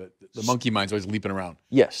 actually. The monkey mind's always leaping around.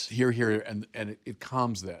 Yes. Here, and it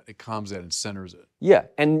calms that. It calms that and centers it. Yeah,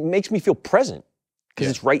 and makes me feel present because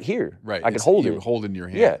it's right here. Right. I can hold it. You hold it in your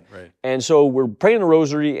hand. Yeah. Right. And so we're praying the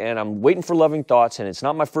rosary, and I'm waiting for loving thoughts, and it's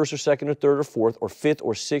not my first or second or third or fourth or fifth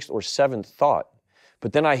or sixth or seventh thought.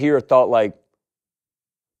 But then I hear a thought like,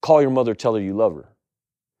 call your mother, tell her you love her.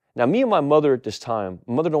 Now, me and my mother at this time,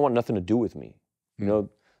 my mother don't want nothing to do with me. You know,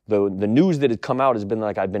 the news that had come out has been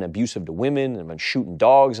like I've been abusive to women, and I've been shooting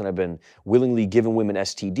dogs, and I've been willingly giving women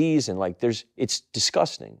STDs, and like it's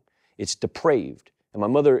disgusting. It's depraved. And my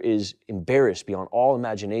mother is embarrassed beyond all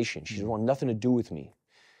imagination. She doesn't want nothing to do with me.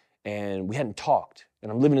 And we hadn't talked,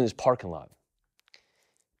 and I'm living in this parking lot.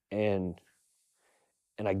 And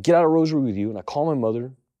I get out of rosary with you, and I call my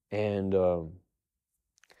mother, and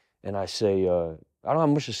I say, I don't have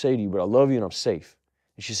much to say to you, but I love you and I'm safe.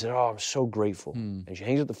 And she said, oh, I'm so grateful. And she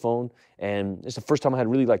hangs up the phone, and it's the first time I had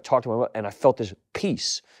really like talked to my mother, and I felt this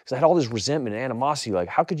peace. Because I had all this resentment and animosity, like,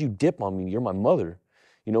 how could you dip on me? You're my mother.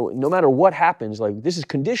 You know, no matter what happens, like, this is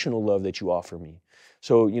conditional love that you offer me.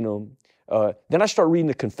 So, you know, then I start reading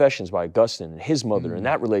the Confessions by Augustine and his mother and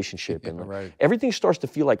that relationship. And everything starts to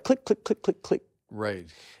feel like click, click, click, click, click. Right.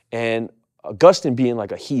 And Augustine being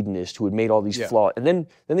like a hedonist who had made all these flaws. And then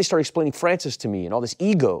they started explaining Francis to me and all this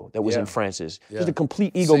ego that was in Francis. Just a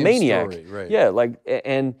complete egomaniac. Same story, right. Yeah, like,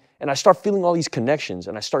 and I start feeling all these connections,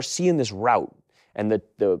 and I start seeing this route, and and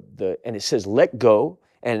it says let go,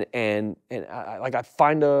 and I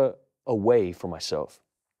find a way for myself.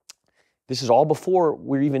 This is all before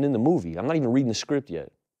we're even in the movie. I'm not even reading the script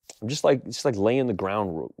yet. I'm just like laying the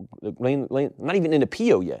ground, I'm not even into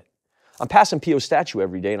Pio yet. I'm passing Pio's statue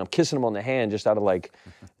every day, and I'm kissing him on the hand just out of like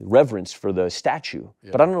reverence for the statue.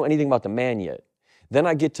 Yeah. But I don't know anything about the man yet. Then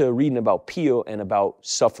I get to reading about Pio and about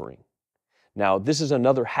suffering. Now, this is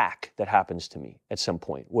another hack that happens to me at some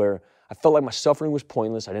point where I felt like my suffering was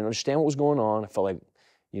pointless. I didn't understand what was going on. I felt like,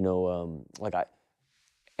 you know,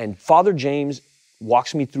 and Father James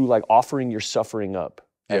walks me through like offering your suffering up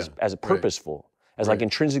as a purposeful. As like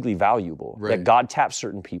intrinsically valuable, that God taps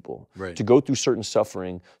certain people to go through certain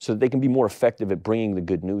suffering so that they can be more effective at bringing the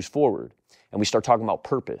good news forward. And we start talking about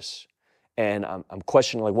purpose. And I'm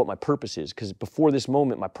questioning like what my purpose is, because before this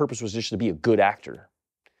moment, my purpose was just to be a good actor.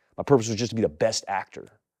 My purpose was just to be the best actor.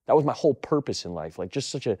 That was my whole purpose in life, like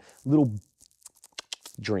just such a little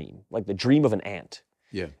dream, like the dream of an ant.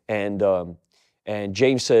 Yeah. And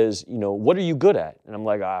James says, you know, what are you good at? And I'm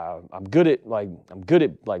like, I'm good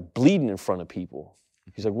at bleeding in front of people.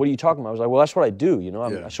 He's like, what are you talking about? I was like, well, that's what I do. You know,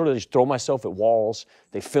 I sort of just throw myself at walls.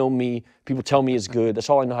 They film me. People tell me it's good. That's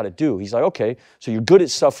all I know how to do. He's like, okay, so you're good at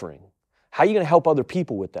suffering. How are you going to help other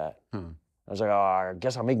people with that? I was like, I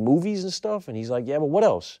guess I'll make movies and stuff. And he's like, yeah, but what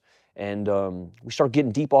else? And we start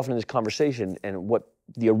getting deep off into this conversation and what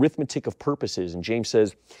the arithmetic of purpose is. And James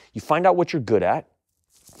says, you find out what you're good at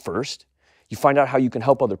first. You find out how you can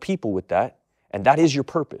help other people with that, and that is your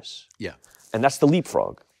purpose. Yeah. And that's the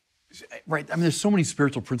leapfrog. Right. I mean, there's so many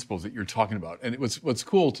spiritual principles that you're talking about. And what's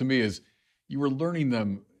cool to me is you were learning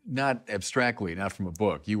them not abstractly, not from a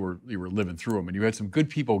book. You were living through them, and you had some good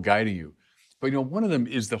people guiding you. But, you know, one of them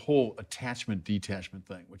is the whole attachment, detachment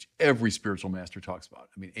thing, which every spiritual master talks about.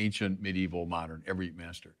 I mean, ancient, medieval, modern, every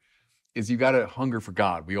master, is you got to hunger for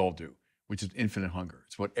God. We all do. Which is infinite hunger.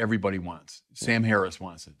 It's what everybody wants. Sam Harris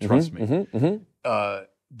wants it, trust me.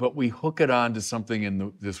 But we hook it on to something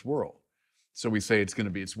in this world. So we say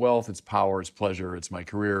it's wealth, it's power, it's pleasure, it's my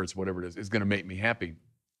career, it's whatever it is. It's going to make me happy.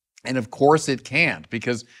 And of course it can't,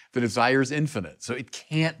 because the desire is infinite. So it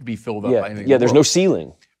can't be filled up by anything. Yeah, there's no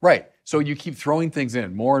ceiling. Right. So you keep throwing things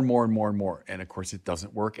in, more and more and more and more. And of course it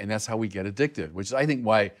doesn't work. And that's how we get addicted, which is, I think,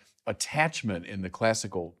 why attachment in the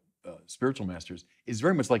classical spiritual masters is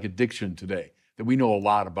very much like addiction today, that we know a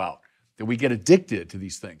lot about, that we get addicted to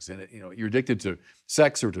these things. And you're addicted to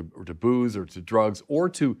sex or to booze or to drugs or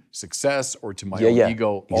to success or to my own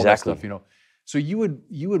ego, all that stuff, you know. So you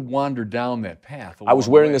would wander down that path. I was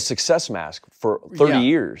wearing a success mask for 30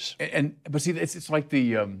 years. But see, it's like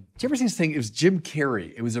the, did you ever see this thing? It was Jim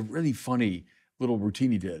Carrey. It was a really funny little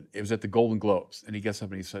routine he did. It was at the Golden Globes, and he gets up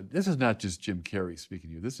and he said, this is not just Jim Carrey speaking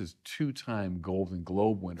to you, this is two-time Golden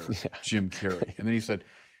Globe winner, Jim Carrey. And then he said,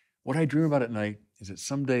 what I dream about at night is that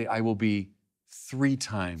someday I will be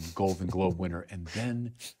 3-time Golden Globe winner, and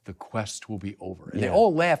then the quest will be over. And they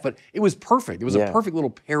all laugh, but it was perfect. It was a perfect little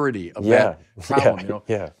parody of that problem, you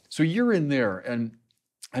know? So you're in there, and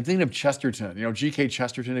I'm thinking of Chesterton, you know, G.K.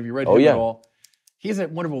 Chesterton. Have you read him at all? He has that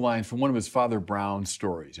wonderful line from one of his Father Brown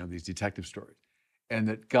stories, you know, these detective stories. And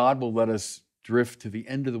that God will let us drift to the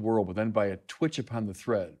end of the world, but then by a twitch upon the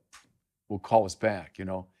thread, will call us back, you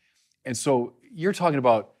know? And so you're talking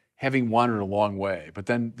about having wandered a long way, but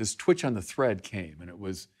then this twitch on the thread came, and it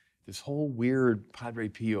was this whole weird Padre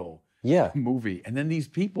Pio movie. And then these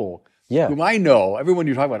people whom I know, everyone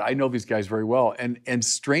you're talking about, I know these guys very well. And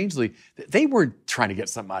strangely, they weren't trying to get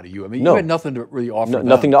something out of you. I mean, you had nothing to really offer them.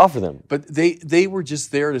 Nothing to offer them. But they were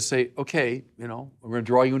just there to say, okay, you know, we're going to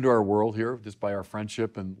draw you into our world here just by our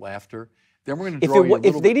friendship and laughter. Then we're going to draw you a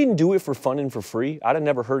little If they didn't do it for fun and for free, I'd have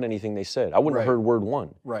never heard anything they said. I wouldn't have heard word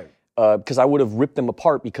one. Right. Because I would have ripped them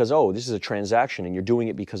apart because, oh, this is a transaction and you're doing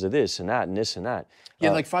it because of this and that and this and that. Yeah,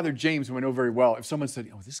 like Father James, who I know very well, if someone said,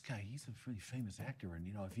 oh, this guy, he's a pretty famous actor, and,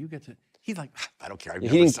 you know, if you get to, he's like, I don't care. He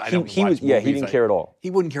didn't care at all. He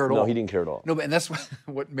wouldn't care at all. No, he didn't care at all. No, and that's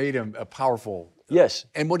what made him a powerful. Yes.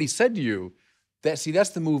 And what he said to you, that's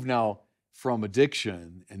the move now from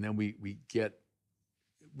addiction, and then we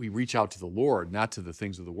reach out to the Lord, not to the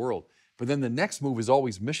things of the world. But then the next move is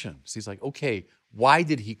always mission. So he's like, okay, why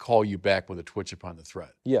did he call you back with a twitch upon the thread?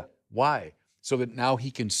 Yeah. Why? So that now he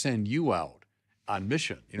can send you out on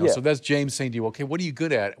mission. You know, so that's James saying to you, okay, what are you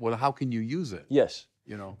good at? Well, how can you use it? Yes.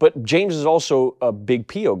 You know. But James is also a big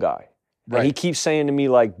Pio guy. Right. And he keeps saying to me,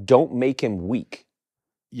 like, don't make him weak.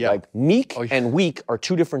 Yeah. Like, meek and weak are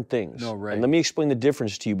two different things. No, right. And let me explain the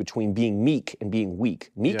difference to you between being meek and being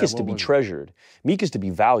weak. Meek is to be treasured. Meek is to be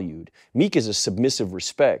valued. Meek is a submissive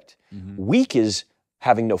respect. Mm-hmm. Weak is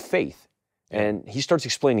having no faith. And he starts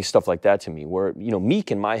explaining stuff like that to me, where, you know,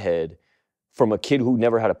 meek in my head, from a kid who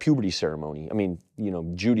never had a puberty ceremony. I mean, you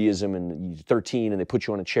know, Judaism, and you're 13 and they put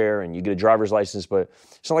you on a chair and you get a driver's license, but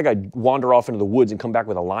it's not like I wander off into the woods and come back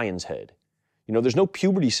with a lion's head. You know, there's no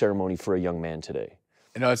puberty ceremony for a young man today.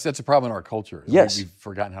 You know, that's a problem in our culture. Yes. We've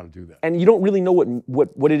forgotten how to do that. And you don't really know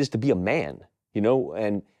what it is to be a man, you know?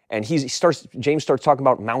 And James starts talking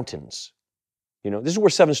about mountains. You know, this is where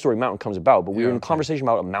Seven Story Mountain comes about, but we were in a conversation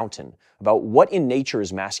about a mountain, about what in nature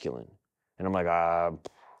is masculine. And I'm like,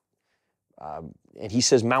 and he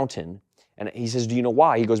says mountain, and he says, do you know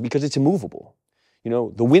why? He goes, because it's immovable. You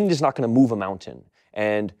know, the wind is not going to move a mountain.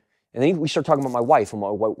 And then we start talking about my wife and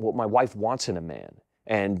what my wife wants in a man,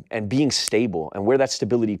 and being stable, and where that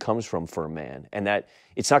stability comes from for a man, and that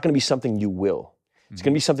it's not going to be something you will. It's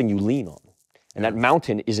going to be something you lean on. And that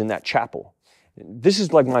mountain is in that chapel. This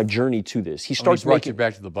is like my journey to this. He starts brought you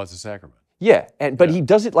back to the Blessed Sacrament. Yeah, but he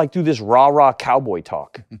does it like through this rah-rah cowboy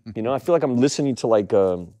talk. You know, I feel like I'm listening to like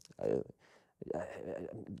I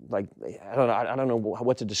don't know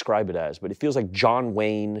what to describe it as, but it feels like John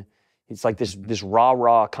Wayne. It's like this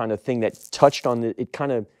rah-rah kind of thing that touched on it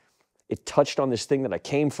touched on this thing that I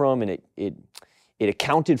came from, and it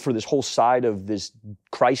accounted for this whole side of this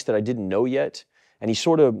Christ that I didn't know yet. And he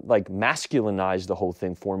sort of like masculinized the whole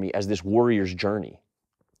thing for me as this warrior's journey.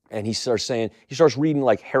 And he starts reading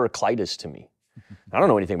like Heraclitus to me. I don't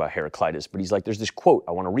know anything about Heraclitus, but he's like, there's this quote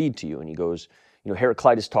I want to read to you. And he goes, you know,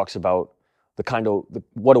 Heraclitus talks about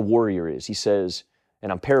what a warrior is. He says,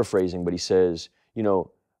 and I'm paraphrasing, but he says, you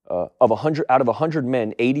know, out of 100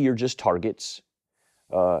 men, 80 are just targets.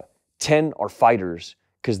 10 are fighters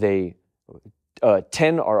because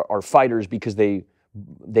 10 are fighters because they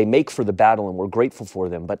make for the battle and we're grateful for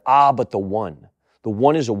them. But the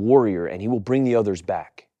one is a warrior, and he will bring the others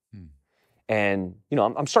back. And, you know,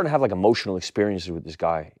 I'm starting to have like emotional experiences with this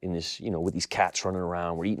guy in this, you know, with these cats running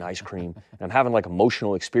around, we're eating ice cream, and I'm having like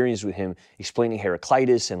emotional experiences with him, explaining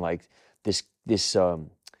Heraclitus and like this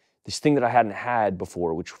thing that I hadn't had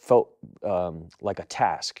before, which felt like a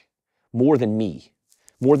task, more than me,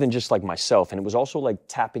 more than just like myself. And it was also like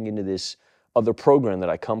tapping into this other program that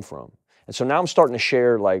I come from. And so now I'm starting to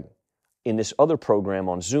share, like, in this other program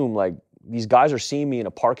on Zoom, like, these guys are seeing me in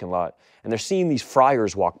a parking lot, and they're seeing these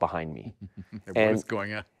friars walk behind me. What's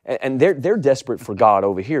going on? And they're desperate for God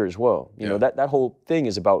over here as well. You know, that whole thing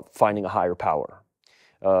is about finding a higher power.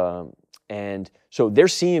 And so they're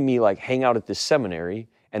seeing me, like, hang out at this seminary,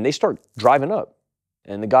 and they start driving up.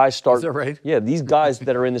 And the guys start... Is that right? Yeah, these guys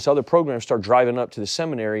that are in this other program start driving up to the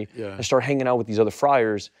seminary and start hanging out with these other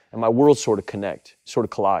friars, and my world sort of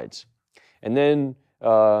collides. And then,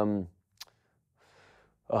 oh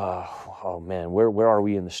man, where are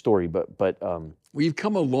we in the story? But well, you've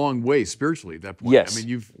come a long way spiritually at that point. Yes. I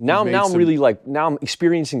mean, now I'm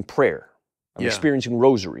experiencing prayer. I'm experiencing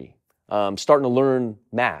rosary. I'm starting to learn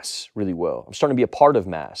Mass really well. I'm starting to be a part of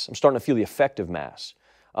Mass. I'm starting to feel the effect of Mass.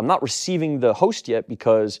 I'm not receiving the host yet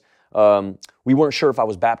because we weren't sure if I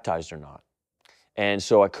was baptized or not. And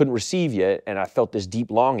so I couldn't receive yet, and I felt this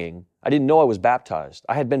deep longing. I didn't know I was baptized.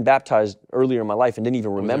 I had been baptized earlier in my life and didn't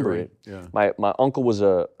even remember it. Yeah. My uncle was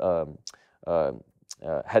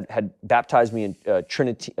had baptized me in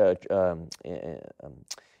Trinitine.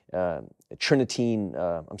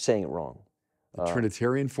 I'm saying it wrong. The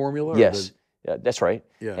Trinitarian formula? Yes, that's right.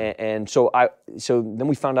 Yeah. And so then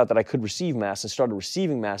we found out that I could receive Mass, and started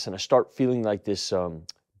receiving Mass, and I start feeling like this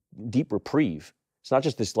deep reprieve. It's not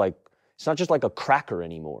just this it's not just like a cracker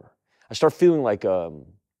anymore. I start feeling like a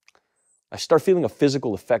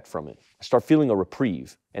physical effect from it. I start feeling a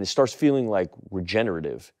reprieve, and it starts feeling like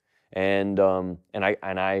regenerative, and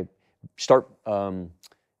I start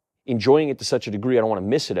enjoying it to such a degree I don't want to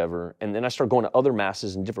miss it ever. And then I start going to other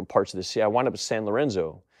masses in different parts of the city. I wind up at San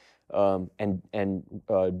Lorenzo, and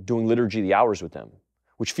doing Liturgy of the Hours with them,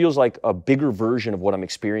 which feels like a bigger version of what I'm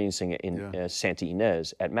experiencing in Santa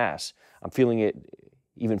Ynez at Mass. I'm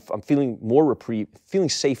feeling more reprieve, feeling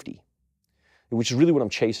safety, which is really what I'm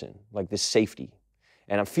chasing, like this safety.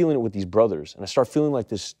 And I'm feeling it with these brothers, and I start feeling like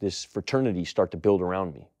this fraternity start to build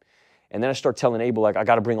around me. And then I start telling Abel, like, I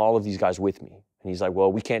got to bring all of these guys with me. And he's like,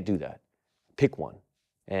 well, we can't do that. Pick one.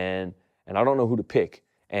 And I don't know who to pick.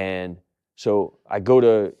 And so I go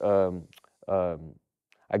to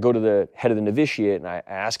the head of the novitiate, and I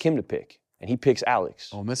ask him to pick. And he picks Alex.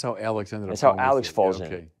 Oh, and that's how Alex ended up. That's how Alex falls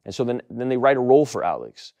in. And so then they write a role for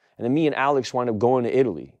Alex. And then me and Alex wind up going to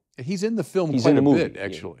Italy. He's in the film He's quite in the a movie. bit,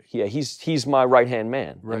 actually. Yeah, he's my right-hand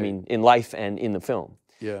man. Right. I mean, in life and in the film.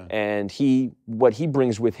 Yeah. And what he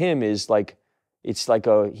brings with him is like, he's like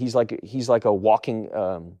a walking,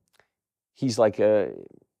 I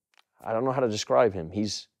don't know how to describe him.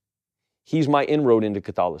 He's my inroad into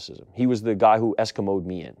Catholicism. He was the guy who Eskimo'd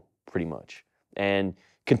me in, pretty much, and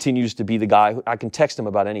continues to be the guy who I can text him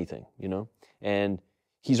about anything, you know? And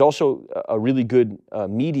he's also a really good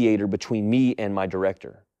mediator between me and my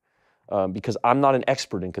director, because I'm not an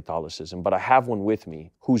expert in Catholicism, but I have one with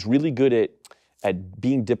me who's really good at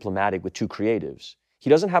being diplomatic with two creatives. He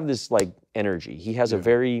doesn't have this like energy. He has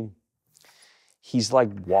he's like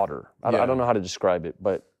water. I don't know how to describe it,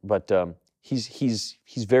 but he's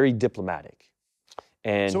very diplomatic.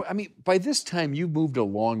 And so, I mean, by this time, you moved a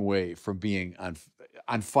long way from being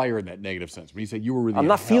on fire in that negative sense. When you said you were really I'm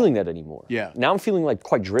not feeling that anymore. Yeah. Now I'm feeling like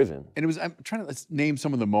quite driven. And I'm trying to name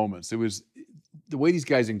some of the moments. It was the way these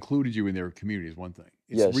guys included you in their community is one thing.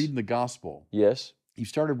 It's reading the gospel. Yes. You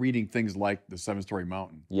started reading things like the Seven-Story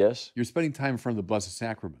Mountain. Yes. You're spending time in front of the Blessed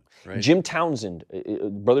Sacrament, right? Jim Townsend,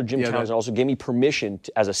 Brother Jim Townsend, also gave me permission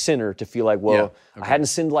as a sinner to feel like, well, I hadn't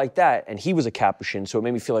sinned like that, and he was a Capuchin, so it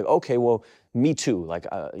made me feel like, okay, well, me too. Like,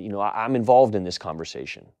 I'm involved in this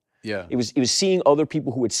conversation. Yeah. It was seeing other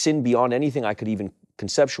people who had sinned beyond anything I could even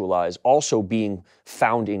conceptualize, also being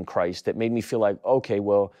found in Christ, that made me feel like, okay,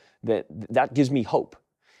 well, that gives me hope.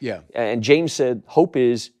 Yeah. And James said, hope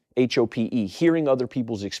is HOPE, hearing other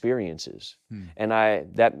people's experiences. And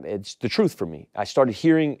it's the truth for me. I started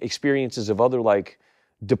hearing experiences of other like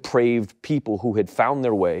depraved people who had found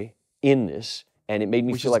their way in this, and it made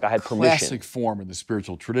me feel like I had permission. Classic form in the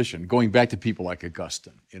spiritual tradition, going back to people like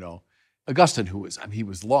Augustine, you know. Augustine, he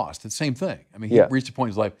was lost. It's the same thing. I mean, he reached a point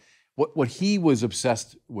in his life. What he was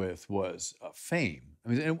obsessed with was fame. I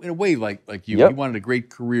mean, in a way, like you, he wanted a great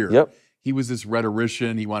career. Yep. He was this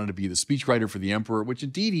rhetorician. He wanted to be the speechwriter for the emperor, which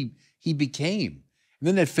indeed he became. And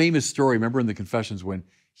then that famous story, remember in the Confessions when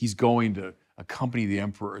he's going to accompany the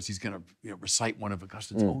emperor as he's going to recite one of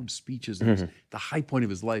Augustine's own speeches, and the high point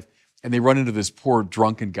of his life. And they run into this poor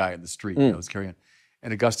drunken guy in the street, he's carrying on.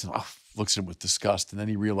 And Augustine looks at him with disgust, and then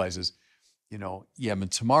he realizes,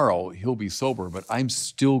 tomorrow he'll be sober, but I'm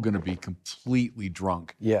still going to be completely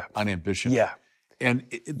drunk on ambition. Yeah. And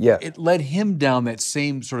it led him down that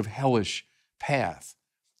same sort of hellish path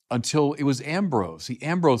until it was Ambrose. See,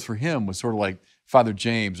 Ambrose for him was sort of like Father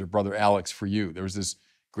James or Brother Alex for you. There was this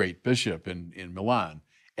great bishop in Milan,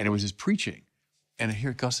 and it was his preaching. And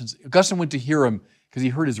here Augustine went to hear him because he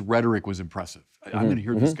heard his rhetoric was impressive. I'm going to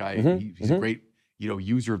hear this guy. He's a great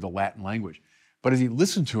user of the Latin language. But as he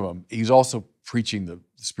listened to him, he's also preaching the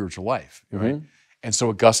spiritual life, right? And so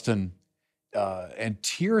Augustine, and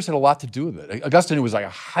tears had a lot to do with it. Augustine was like a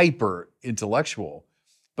hyper intellectual,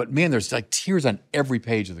 but man, there's like tears on every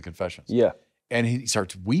page of the Confessions. Yeah. And he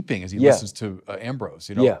starts weeping as he listens to Ambrose,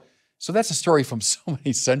 Yeah. So that's a story from so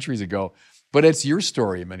many centuries ago, but it's your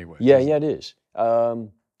story in many ways. Yeah, it is.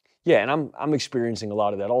 And I'm experiencing a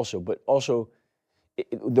lot of that also, but also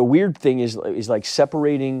the weird thing is like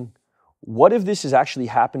separating what if this is actually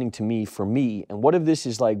happening to me for me, and what if this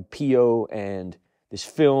is like Pio and this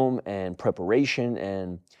film and preparation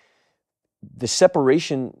and the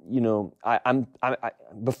separation. I'm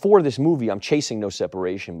before this movie, I'm chasing no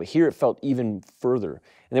separation, but here it felt even further.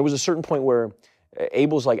 And there was a certain point where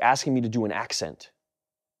Abel's like asking me to do an accent,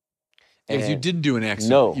 Because you didn't do an accent.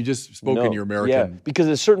 No. You just spoke in your American. Yeah, because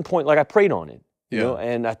at a certain point, like I prayed on it, you Yeah. know,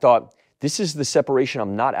 and I thought, this is the separation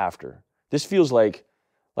I'm not after. This feels like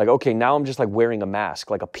okay, now I'm just like wearing a mask,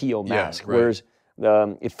 like a PO mask. right. Whereas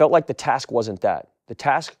it felt like the task wasn't that. The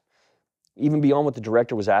task, even beyond what the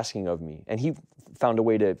director was asking of me, and he found a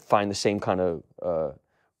way to find the same kind of,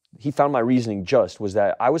 he found my reasoning just, was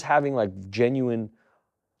that I was having like genuine,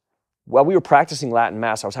 while we were practicing Latin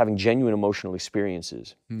Mass, I was having genuine emotional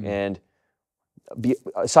experiences. And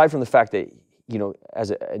aside from the fact that, you know,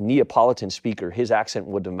 as a Neapolitan speaker, his accent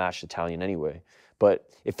wouldn't have matched Italian anyway. But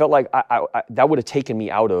it felt like that would have taken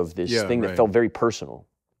me out of this thing that felt very personal.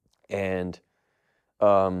 And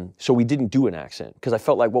so we didn't do an accent because I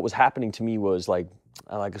felt like what was happening to me was like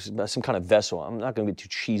some kind of vessel. I'm not going to be too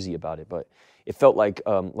cheesy about it, but it felt like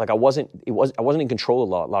I wasn't in control of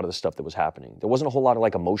a lot of the stuff that was happening. There wasn't a whole lot of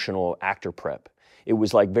like emotional actor prep. It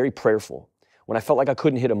was like very prayerful. When I felt like I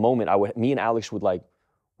couldn't hit a moment, me and Alex we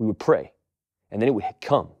would pray, and then it would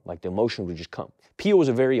come. Like the emotion would just come. Pio was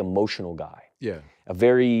a very emotional guy. Yeah.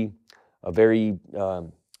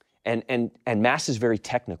 And Mass is very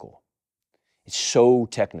technical. It's so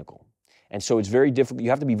technical. And so it's very difficult.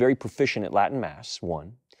 You have to be very proficient at Latin Mass,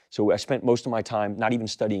 one. So I spent most of my time not even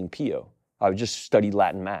studying Pio. I would just study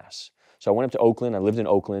Latin Mass. So I went up to Oakland. I lived in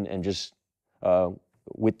Oakland and just at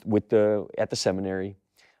the seminary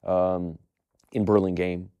in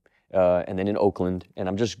Burlingame and then in Oakland. And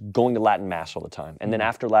I'm just going to Latin Mass all the time. And then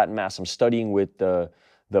after Latin Mass, I'm studying with the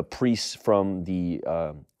priests from the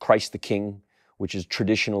Christ the King, which is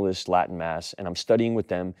traditionalist Latin Mass, and I'm studying with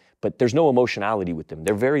them, but there's no emotionality with them.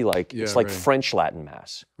 They're very like, it's like French Latin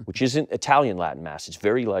Mass, which isn't Italian Latin Mass. It's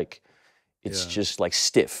very like, it's just like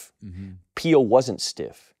stiff. Pio wasn't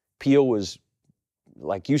stiff. Pio was,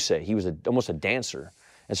 like you say, he was almost a dancer.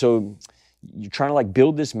 And so you're trying to like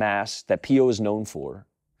build this Mass that Pio is known for.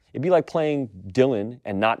 It'd be like playing Dylan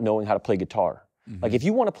and not knowing how to play guitar. Like if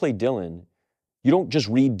you want to play Dylan, you don't just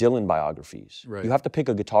read Dylan biographies. Right. You have to pick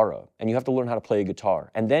a guitar up, and you have to learn how to play a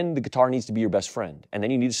guitar. And then the guitar needs to be your best friend. And then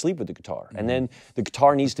you need to sleep with the guitar. And then the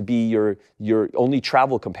guitar needs to be your only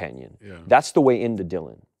travel companion. Yeah. That's the way into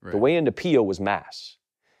Dylan. Right. The way into Pio was Mass.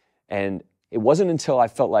 And it wasn't until I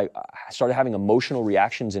felt like I started having emotional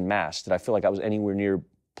reactions in Mass that I feel like I was anywhere near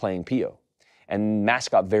playing Pio. And Mass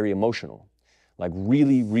got very emotional, like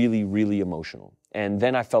really, really, really emotional. And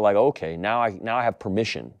then I felt like, okay, now I have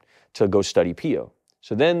permission to go study Pio.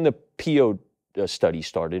 So then the Pio study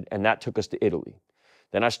started, and that took us to Italy.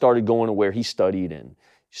 Then I started going to where he studied in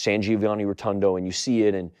San Giovanni Rotondo, and you see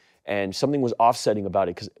it, and something was offsetting about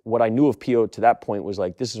it, because what I knew of Pio to that point was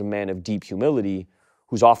like, this is a man of deep humility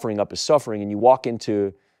who's offering up his suffering, and you walk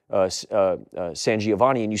into San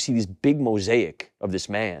Giovanni, and you see this big mosaic of this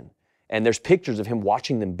man, and there's pictures of him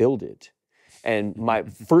watching them build it. And my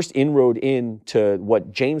first inroad into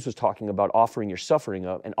what James was talking about, offering your suffering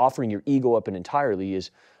up and offering your ego up and entirely,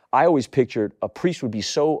 is I always pictured a priest would be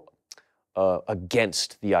so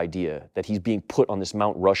against the idea that he's being put on this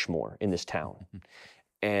Mount Rushmore in this town.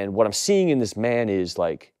 And what I'm seeing in this man is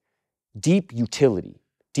like deep utility,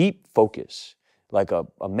 deep focus, like a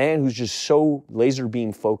man who's just so laser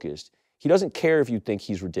beam focused. He doesn't care if you think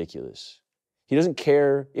he's ridiculous. He doesn't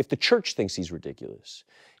care if the church thinks he's ridiculous.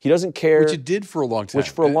 He doesn't care. Which it did for a long time. Which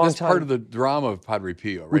for a long That's time. part of the drama of Padre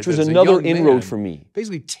Pio, right? Which was As a another young inroad man, for me.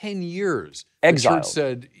 Basically 10 years. Exiled. The church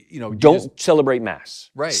said, you know, Don't celebrate Mass.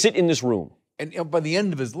 Right. Sit in this room. And by the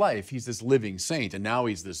end of his life, he's this living saint, and now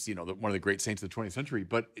he's this, you know, one of the great saints of the 20th century.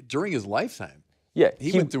 But during his lifetime, Yeah,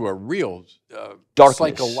 he went through a real Darkness.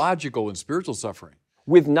 psychological and spiritual suffering.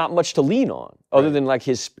 With not much to lean on, other than like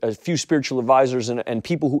a few spiritual advisors and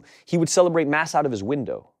people who he would celebrate Mass out of his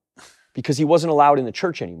window because he wasn't allowed in the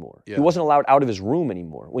church anymore. Yeah. He wasn't allowed out of his room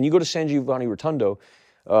anymore. When you go to San Giovanni Rotondo,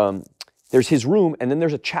 there's his room, and then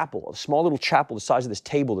there's a chapel, a small little chapel the size of this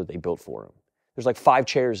table that they built for him. There's like 5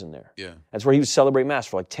 chairs in there. Yeah. That's where he would celebrate Mass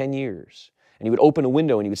for like 10 years. And he would open a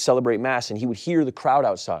window and he would celebrate Mass, and he would hear the crowd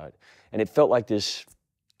outside. And it felt like this,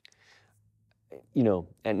 you know,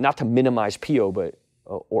 and not to minimize Pio, but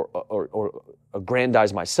or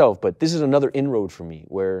aggrandize myself, but this is another inroad for me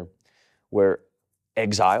where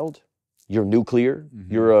exiled, you're nuclear,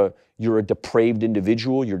 you're a depraved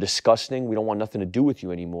individual, you're disgusting, we don't want nothing to do with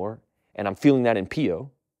you anymore. And I'm feeling that in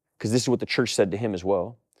Pio, because this is what the church said to him as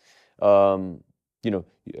well. You're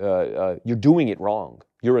doing it wrong.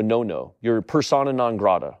 You're a no-no. You're persona non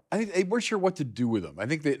grata. I think they weren't sure what to do with him. I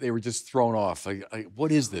think they were just thrown off. Like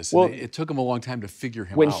what is this? Well, and it took him a long time to figure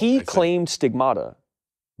him out. When he claimed stigmata,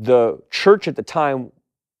 the church at the time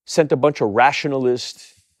sent a bunch of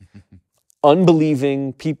rationalist,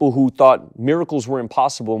 unbelieving people who thought miracles were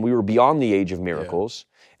impossible and we were beyond the age of miracles.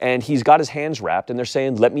 And he's got his hands wrapped, and they're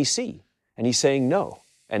saying, "Let me see." And he's saying, "No."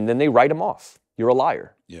 And then they write him off. "You're a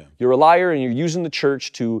liar. Yeah. You're a liar, and you're using the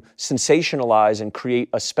church to sensationalize and create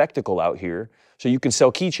a spectacle out here so you can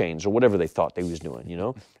sell keychains," or whatever they thought they was doing, you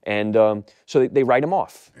know? And so they write him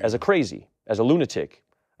off as a crazy, as a lunatic,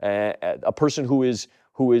 a person who is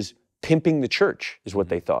pimping the church, is what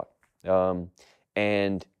they thought.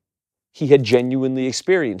 And he had genuinely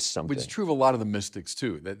experienced something. Which is true of a lot of the mystics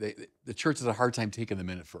too. That the church has a hard time taking them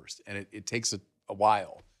in at first, and it takes a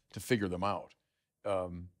while to figure them out.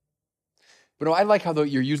 But no, I like how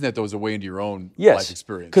you're using that though as a way into your own life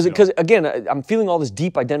experience. Because again, I'm feeling all this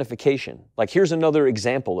deep identification. Like here's another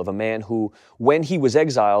example of a man who, when he was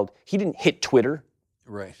exiled, he didn't hit Twitter.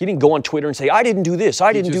 Right. He didn't go on Twitter and say, "I didn't do this,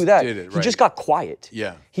 I didn't do that." He just got quiet.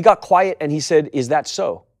 Yeah. He got quiet and he said, "Is that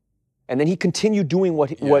so?" And then he continued doing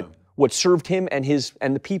what served him and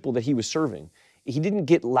the people that he was serving. He didn't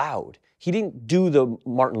get loud. He didn't do the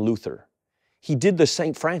Martin Luther. He did the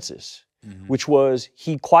St. Francis, which was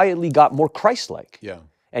he quietly got more Christ-like. Yeah.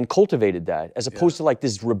 And cultivated that, as opposed to like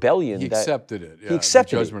this rebellion. He accepted it. Yeah, he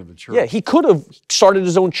accepted the judgment of the church. Yeah, he could have started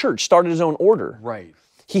his own church, started his own order. Right.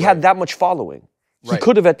 He had that much following. Right. He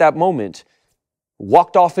could have, at that moment,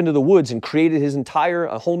 walked off into the woods and created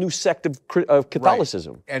a whole new sect of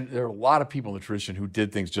Catholicism. Right. And there are a lot of people in the tradition who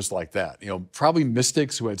did things just like that. You know, probably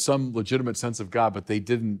mystics who had some legitimate sense of God, but they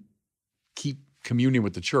didn't keep communion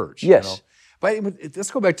with the church. Yes. You know? But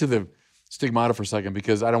let's go back to the Stigmata for a second,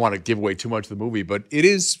 because I don't want to give away too much of the movie, but it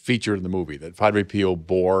is featured in the movie that Padre Pio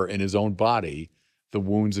bore in his own body the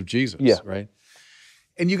wounds of Jesus, right?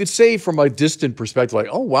 And you could say from a distant perspective, like,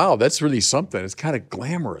 oh, wow, that's really something. It's kind of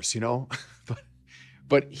glamorous, you know?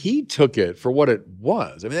 But he took it for what it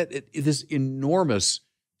was. I mean, this enormous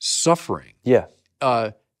suffering. Yeah.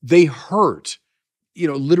 They hurt, you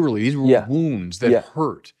know, literally. These were wounds that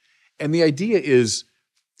hurt. And the idea is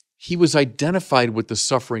he was identified with the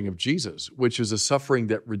suffering of Jesus, which is a suffering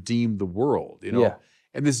that redeemed the world, you know?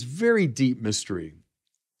 And this very deep mystery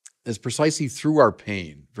is precisely through our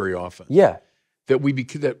pain very often.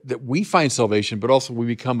 That we find salvation, but also we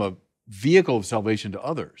become a vehicle of salvation to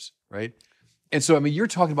others, right? And so, I mean, you're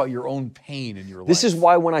talking about your own pain in your life. This is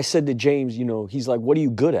why when I said to James, you know, he's like, "What are you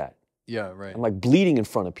good at?" Yeah, right. I'm like, bleeding in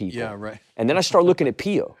front of people. Yeah, right. And then I start looking at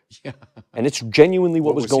Pio. And it's genuinely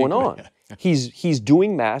what was going on. He's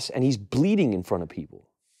doing mass and he's bleeding in front of people.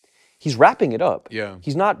 He's wrapping it up. Yeah.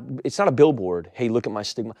 It's not a billboard, "Hey, look at my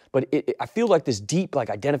stigma." But I feel like this deep like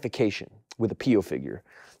identification with a Pio figure.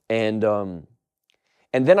 And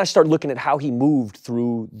then I start looking at how he moved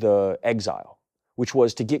through the exile, which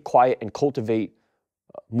was to get quiet and cultivate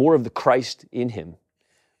more of the Christ in him.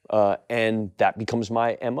 And that becomes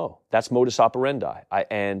my MO. That's modus operandi.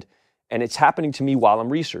 And it's happening to me while I'm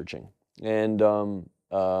researching. And so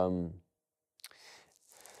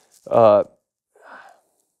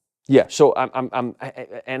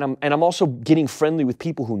I'm also getting friendly with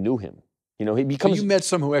people who knew him. You know, he becomes. So you met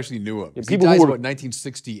some who actually knew him. People he dies who were about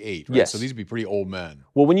 1968, right? Yes. So these would be pretty old men.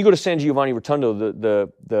 Well, when you go to San Giovanni Rotondo,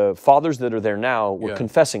 the fathers that are there now were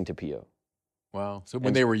confessing to Pio. Wow. So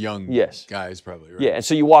when they were young guys, probably, right? Yeah, and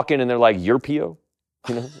so you walk in and they're like, "You're Pio?"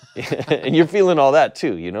 You know? And you're feeling all that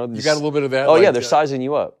too, you know? You got a little bit of that? Oh, yeah, they're sizing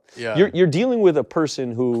you up. Yeah. You're dealing with a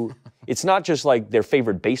person who, it's not just like their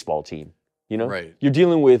favorite baseball team, you know? Right. You're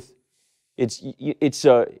dealing with, it's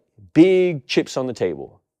big chips on the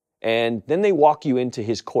table. And then they walk you into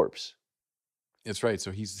his corpse. That's right.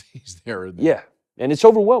 So he's there. Yeah. And it's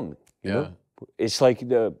overwhelming. You know? It's like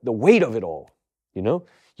the weight of it all, you know?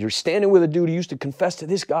 You're standing with a dude who used to confess to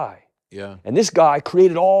this guy. Yeah. And this guy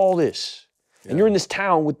created all this. And you're in this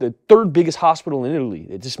town with the third biggest hospital in Italy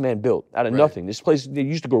that this man built out of nothing. This place, they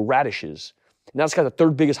used to grow radishes. Now it's got the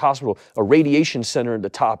third biggest hospital, a radiation center at the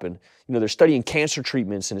top. And, you know, they're studying cancer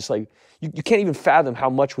treatments. And it's like, you can't even fathom how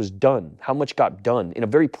much was done, how much got done in a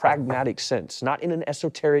very pragmatic sense, not in an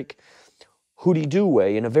esoteric hooty-doo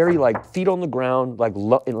way, in a very like feet on the ground, like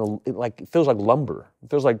it feels like lumber.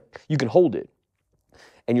 It feels like you can hold it.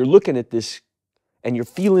 And you're looking at this and you're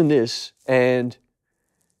feeling this, and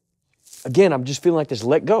again, I'm just feeling like this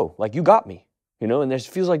let go, like you got me, you know, and there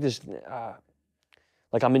feels like this,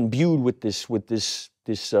 like I'm imbued with this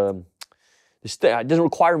thing. It doesn't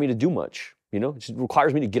require me to do much, you know, it just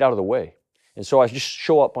requires me to get out of the way. And so I just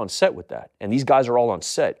show up on set with that. And these guys are all on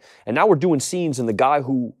set. And now we're doing scenes and the guy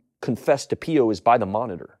who confessed to Pio is by the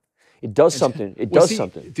monitor. It does something. It does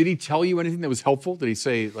something. Did he tell you anything that was helpful? Did he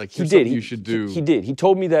say, like, here's he did. something you should do? He did. He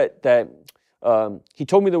told me he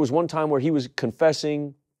told me there was one time where he was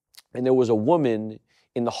confessing and there was a woman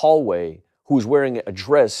in the hallway who was wearing a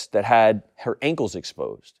dress that had her ankles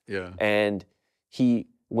exposed. Yeah. And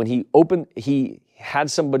had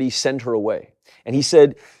somebody send her away. And he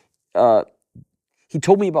said, he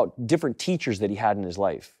told me about different teachers that he had in his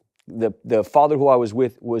life. The father who I was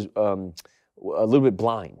with was a little bit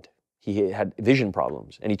blind. He had vision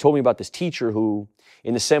problems. And he told me about this teacher who,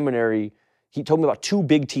 in the seminary, he told me about two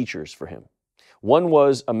big teachers for him. One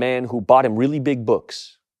was a man who bought him really big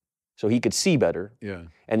books so he could see better. Yeah.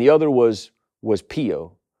 And the other was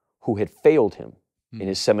Pio, who had failed him in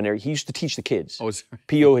his seminary. He used to teach the kids. Oh,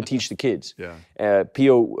 Pio had teach the kids. Yeah.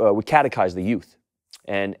 Pio would catechize the youth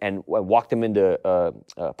and walk them into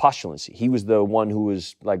postulancy. He was the one who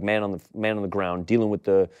was like man on the ground, dealing with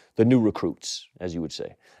the new recruits, as you would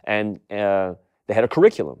say. And they had a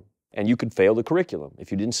curriculum, and you could fail the curriculum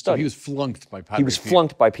if you didn't study. So he was flunked by Padre He was Pio.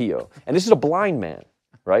 flunked by Pio. And this is a blind man,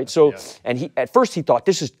 right? So, and he at first he thought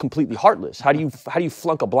this is completely heartless. How do you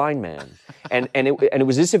flunk a blind man? And it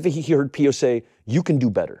was as if he heard Pio say, "You can do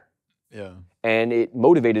better." Yeah. And it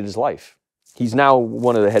motivated his life. He's now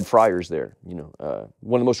one of the head friars there. You know,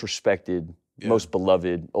 one of the most respected, most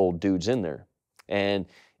beloved old dudes in there. And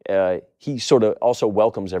he sort of also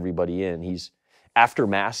welcomes everybody in. He's after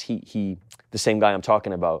Mass. He the same guy I'm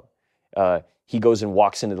talking about. He goes and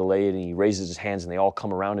walks into the laity and he raises his hands and they all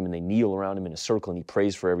come around him and they kneel around him in a circle and he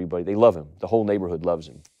prays for everybody. They love him. The whole neighborhood loves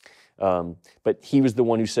him. But he was the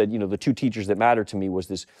one who said, you know, the two teachers that mattered to me was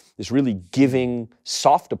this really giving,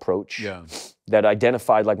 soft approach that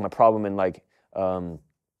identified like my problem and like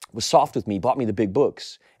was soft with me, bought me the big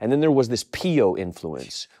books. And then there was this Pio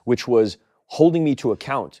influence, which was holding me to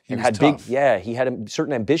account. He and was had tough. he had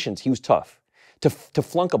certain ambitions. He was tough. To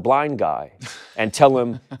flunk a blind guy and tell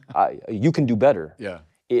him, you can do better. Yeah.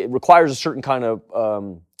 It requires a certain kind of,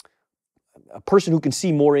 a person who can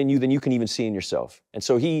see more in you than you can even see in yourself. And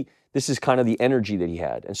so this is kind of the energy that he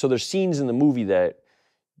had. And so there's scenes in the movie that,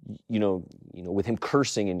 you know, with him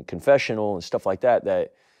cursing in confessional and stuff like that,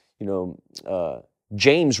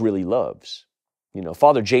 James really loves. You know,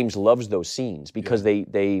 Father James loves those scenes because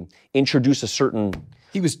they introduce a certain...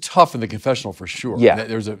 He was tough in the confessional for sure. Yeah.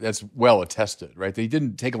 That's well attested, right? He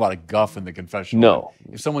didn't take a lot of guff in the confessional. No.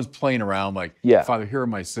 If someone's playing around like, Father, here are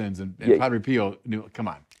my sins, and Padre Pio knew, come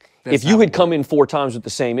on. If you had come in 4 times with the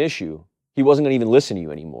same issue, he wasn't going to even listen to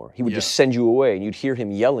you anymore. He would just send you away, and you'd hear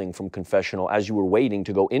him yelling from confessional as you were waiting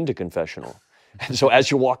to go into confessional. And so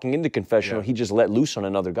as you're walking into confessional, he just let loose on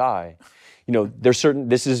another guy. You know,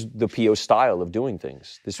 this is the Pio style of doing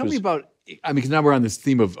things. Tell me about, I mean, because now we're on this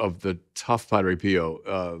theme of the tough Padre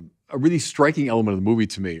Pio. A really striking element of the movie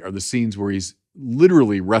to me are the scenes where he's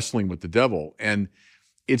literally wrestling with the devil. And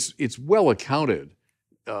it's well accounted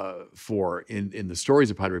for in the stories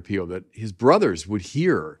of Padre Pio that his brothers would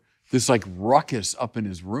hear this like ruckus up in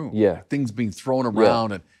his room. Yeah. Things being thrown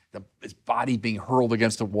around and his body being hurled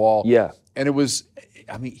against a wall. Yeah. And it was,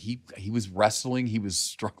 I mean, he was wrestling, he was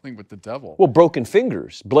struggling with the devil. Well, broken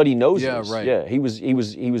fingers, bloody noses. Yeah, right. Yeah, he was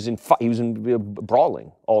in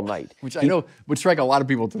brawling all night. Which I know would strike a lot of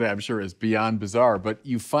people today, I'm sure, as beyond bizarre, but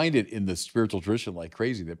you find it in the spiritual tradition like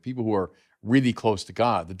crazy, that people who are really close to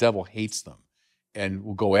God, the devil hates them and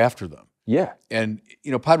will go after them. Yeah. And,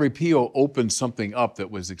 you know, Padre Pio opened something up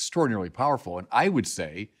that was extraordinarily powerful, and I would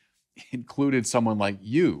say included someone like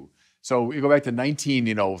you. So you go back to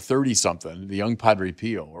 30-something, the young Padre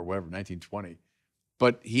Pio, or whatever, 1920.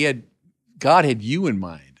 But God had you in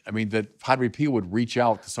mind. I mean, that Padre Pio would reach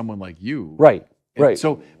out to someone like you. Right, And right.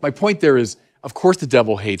 So my point there is, of course the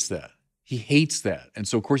devil hates that. He hates that. And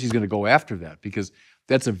so of course he's going to go after that, because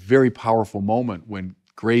that's a very powerful moment when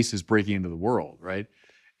grace is breaking into the world, right?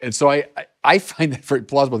 And so I find that very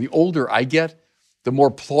plausible. The older I get, the more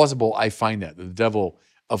plausible I find that. The devil,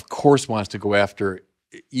 of course, wants to go after,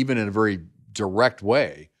 even in a very direct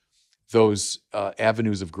way, those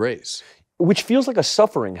avenues of grace. Which feels like a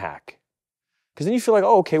suffering hack. Because then you feel like,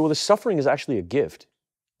 oh, okay, well, the suffering is actually a gift.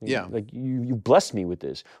 Yeah. Like, you blessed me with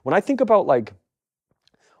this. When I think about, like,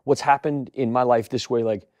 what's happened in my life this way,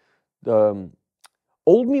 like,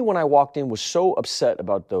 old me when I walked in was so upset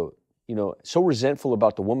about so resentful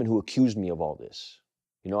about the woman who accused me of all this.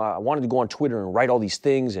 You know, I wanted to go on Twitter and write all these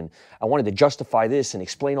things, and I wanted to justify this and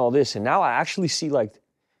explain all this. And now I actually see, like,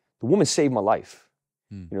 the woman saved my life.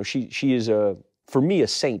 You know, she is, for me, a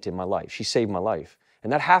saint in my life. She saved my life.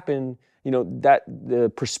 And that happened, that the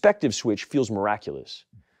perspective switch feels miraculous.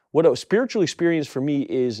 What a spiritual experience for me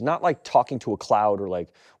is not like talking to a cloud, or like,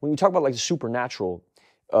 when we talk about like the supernatural,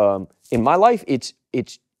 in my life, it's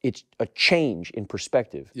a change in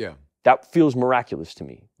perspective. Yeah. That feels miraculous to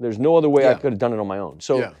me. There's no other way I could have done it on my own.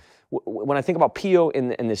 So when I think about Pio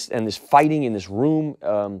and this fighting in this room,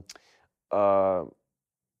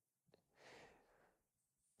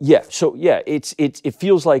 it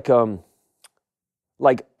feels like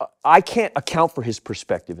like I can't account for his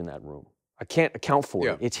perspective in that room. I can't account for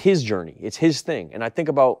Yeah. it. It's his journey. It's his thing. And I think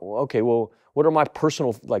about, okay, well, what are my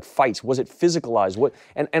personal like fights? Was it physicalized? What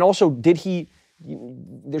and also did he?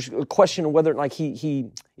 There's a question of whether like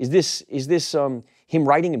he is this him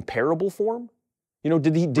writing in parable form? You know,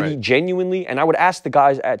 did he Right. genuinely? And I would ask the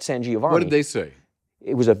guys at San Giovanni. What did they say?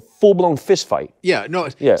 It was a full-blown fist fight. Yeah, no.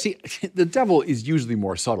 Yeah. See, the devil is usually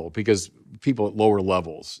more subtle because people at lower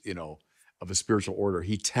levels, you know, of a spiritual order,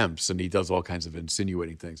 he tempts and he does all kinds of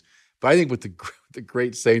insinuating things. But I think with the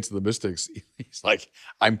great saints and the mystics, he's like,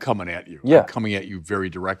 I'm coming at you. Yeah. I'm coming at you very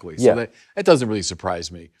directly. So Yeah. that doesn't really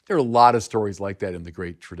surprise me. There are a lot of stories like that in the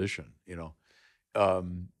great tradition, you know.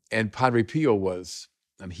 And Padre Pio was,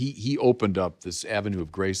 he opened up this avenue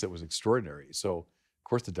of grace that was extraordinary. So, of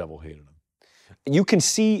course, the devil hated him. You can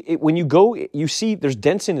see it when you go. You see there's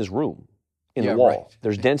dents in his room, in Yeah, the wall. right.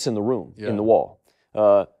 There's dents in the room, Yeah. in the wall.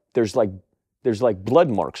 There's like blood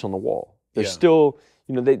marks on the wall. There's Yeah. still,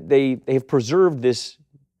 you know, they have preserved this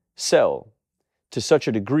cell to such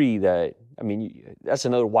a degree that, I mean, that's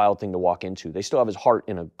another wild thing to walk into. They still have his heart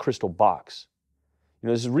in a crystal box. You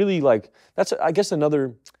know, this is really like, that's, I guess,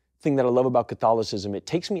 another thing that I love about Catholicism. It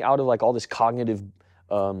takes me out of like all this cognitive,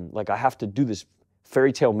 like I have to do this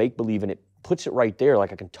fairy tale make-believe, and it puts it right there,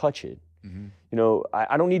 like I can touch it. Mm-hmm. You know,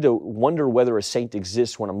 I don't need to wonder whether a saint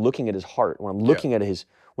exists when I'm looking at his heart, when I'm looking at his,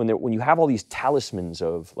 when you have all these talismans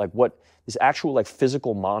of like what, this actual like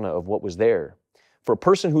physical mana of what was there. For a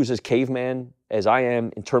person who's as caveman as I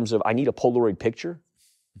am in terms of I need a Polaroid picture,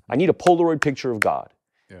 I need a Polaroid picture of God.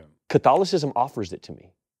 Yeah. Catholicism offers it to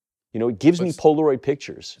me. You know, it gives me It's- Polaroid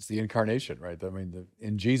pictures. It's the incarnation, right? I mean,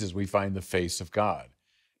 in Jesus, we find the face of God.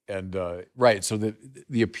 And right, so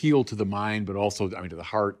the appeal to the mind, but also, I mean, to the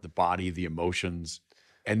heart, the body, the emotions,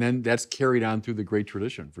 and then that's carried on through the great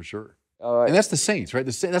tradition for sure. And that's the saints, right?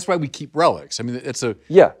 That's why we keep relics. I mean, it's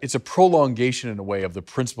a prolongation in a way of the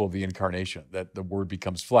principle of the incarnation, that the Word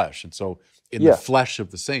becomes flesh. And so, in the flesh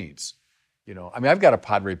of the saints, you know, I mean, I've got a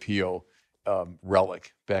Padre Pio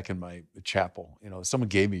relic back in my chapel. You know, someone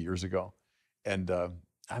gave me years ago, and I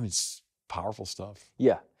mean, it's powerful stuff.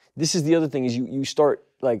 Yeah. This is the other thing is you start,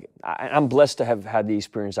 like, I'm blessed to have had the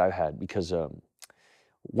experience I've had because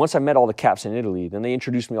once I met all the caps in Italy, then they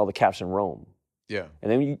introduced me all the caps in Rome. Yeah.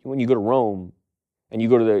 And then when you go to Rome and you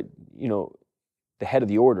go to the, you know, the head of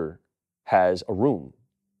the order has a room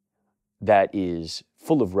that is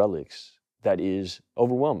full of relics, that is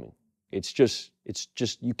overwhelming. It's just,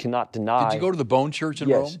 you cannot deny. Did you go to the Bone Church in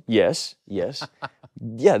Rome? Yes.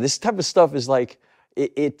 Yeah, this type of stuff is like,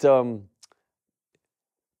 it's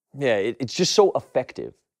just so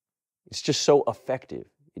effective. It's just so effective.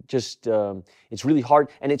 It just, it's really hard.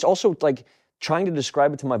 And it's also like trying to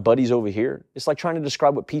describe it to my buddies over here. It's like trying to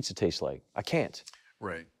describe what pizza tastes like. I can't.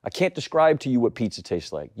 Right. I can't describe to you what pizza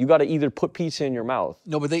tastes like. You got to either put pizza in your mouth.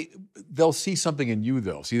 No, but they'll see something in you,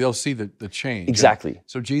 though. See, they'll see the change. Exactly. And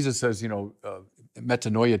so Jesus says, you know,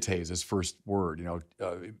 metanoiate is his first word. You know,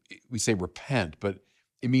 we say repent, but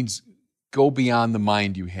it means go beyond the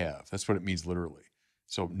mind you have. That's what it means literally.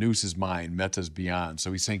 So nous is mind, meta is beyond.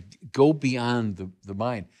 So he's saying go beyond the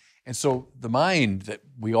mind. And so the mind that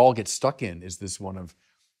we all get stuck in is this one of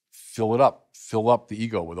fill up the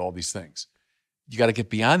ego with all these things. You got to get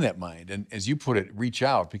beyond that mind. And as you put it, reach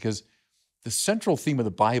out, because the central theme of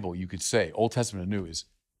the Bible, you could say, Old Testament and New, is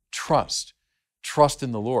trust. Trust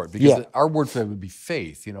in the Lord. Because our word for that would be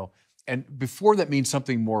faith, you know. And before that means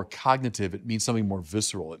something more cognitive, it means something more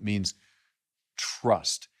visceral. It means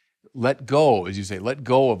trust. Let go, as you say, let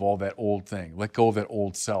go of all that old thing. Let go of that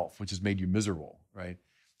old self, which has made you miserable, right?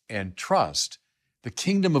 And trust. The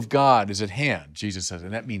kingdom of God is at hand, Jesus says,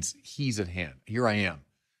 and that means he's at hand. Here I am.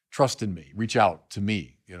 Trust in me. Reach out to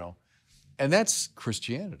me, you know. And that's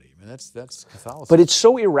Christianity. I mean, that's Catholicism. But it's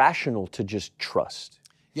so irrational to just trust.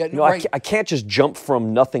 Yeah, You know, right. I can't just jump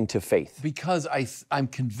from nothing to faith. Because I'm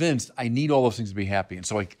convinced I need all those things to be happy. And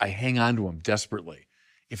so I hang on to them desperately.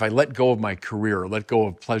 If I let go of my career, or let go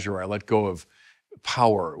of pleasure, or I let go of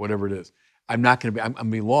power, whatever it is, I'm going to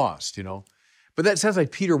be lost, you know. But that sounds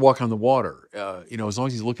like Peter walking on the water. You know, as long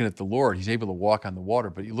as he's looking at the Lord, he's able to walk on the water.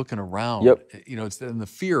 But you're looking around, you know, it's in the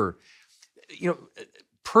fear. You know,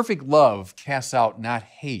 perfect love casts out not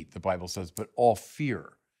hate, the Bible says, but all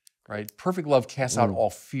fear, right? Perfect love casts out all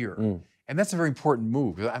fear. And that's a very important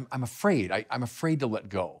move. I'm afraid. I'm afraid to let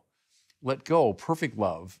go. Let go, perfect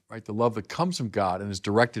love, right? The love that comes from God and is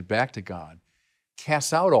directed back to God,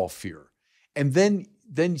 casts out all fear. And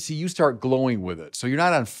then see, you start glowing with it. So you're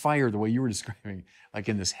not on fire the way you were describing, like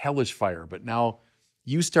in this hellish fire, but now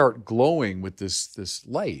you start glowing with this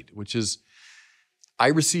light, which is, I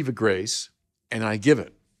receive a grace and I give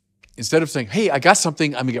it. Instead of saying, hey, I got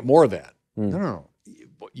something, I'm gonna get more of that. No.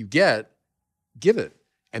 What you get, give it,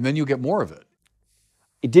 and then you'll get more of it.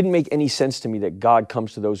 It didn't make any sense to me that God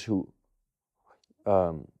comes to those who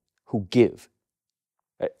give.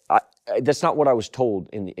 That's not what I was told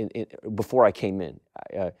before I came in.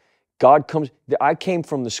 God comes. I came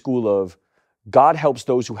from the school of God helps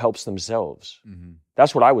those who helps themselves. Mm-hmm.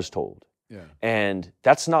 That's what I was told. Yeah. And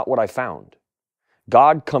that's not what I found.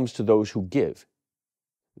 God comes to those who give,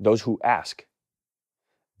 those who ask.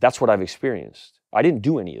 That's what I've experienced. I didn't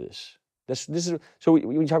do any of this. This is so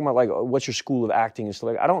when you talk about like what's your school of acting and stuff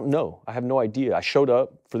like, I don't know. I have no idea. I showed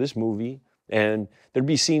up for this movie, and there'd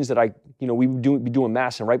be scenes that we would be doing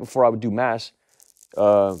mass, and right before I would do mass,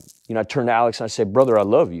 I'd turn to Alex and I'd say, "Brother, I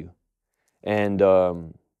love you," and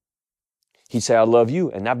he'd say, "I love you,"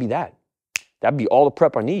 and that'd be that. That'd be all the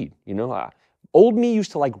prep I need. Old me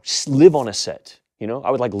used to like live on a set.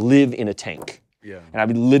 I would like live in a tank. Yeah. And I'd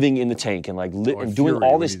be living in the tank and like and doing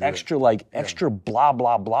all this extra blah,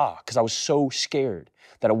 blah, blah. Because I was so scared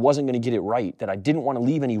that I wasn't going to get it right, that I didn't want to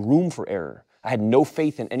leave any room for error. I had no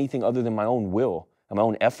faith in anything other than my own will and my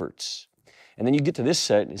own efforts. And then you get to this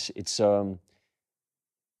set, it's you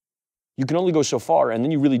can only go so far, and then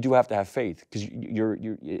you really do have to have faith, because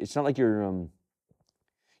it's not like you're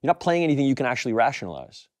not playing anything you can actually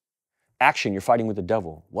rationalize. Action, you're fighting with the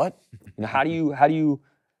devil. What? How do you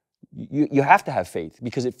You have to have faith,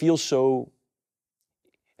 because it feels so,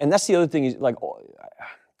 and that's the other thing is like,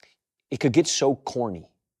 it could get so corny.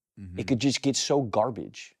 Mm-hmm. It could just get so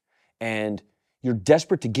garbage, and you're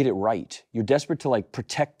desperate to get it right. You're desperate to like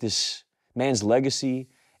protect this man's legacy.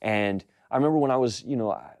 And I remember when I was,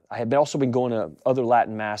 I had also been going to other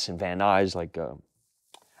Latin Mass in Van Nuys, like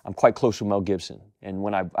I'm quite close with Mel Gibson. And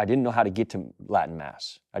when I didn't know how to get to Latin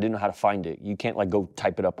Mass, I didn't know how to find it. You can't like go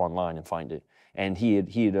type it up online and find it. And he had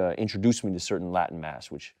introduced me to certain Latin Mass,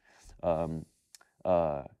 which,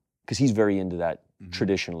 because he's very into that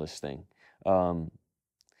traditionalist thing.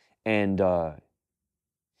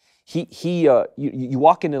 You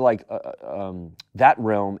walk into like that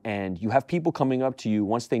realm, and you have people coming up to you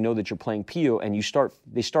once they know that you're playing Pio, and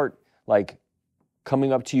they start like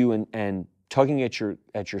coming up to you and tugging at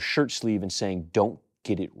your shirt sleeve and saying, "Don't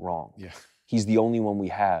get it wrong. Yeah. He's the only one we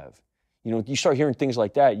have." You start hearing things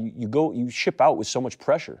like that. You ship out with so much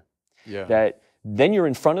pressure that then you're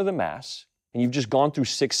in front of the Mass, and you've just gone through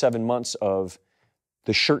 6-7 months of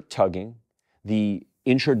the shirt tugging, the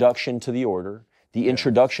introduction to the order, the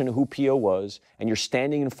introduction to who Pio was, and you're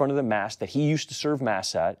standing in front of the Mass that he used to serve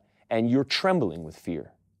Mass at, and you're trembling with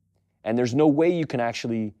fear. And there's no way you can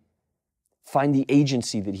actually find the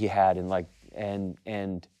agency that he had,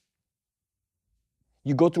 and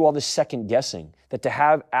you go through all this second guessing, that to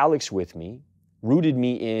have Alex with me rooted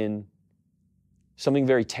me in something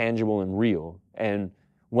very tangible and real. And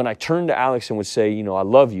when I turned to Alex and would say, I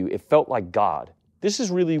love you, it felt like God. This is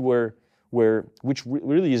really which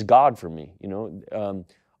really is God for me.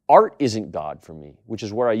 Art isn't God for me, which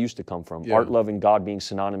is where I used to come from. Yeah. Art, love, and God being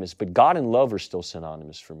synonymous, but God and love are still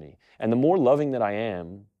synonymous for me. And the more loving that I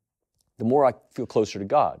am, the more I feel closer to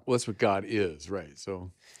God. Well, that's what God is, right?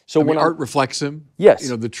 So when art reflects Him, yes,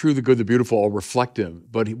 the true, the good, the beautiful all reflect Him.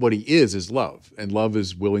 But what He is love, and love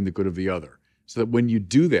is willing the good of the other. So that when you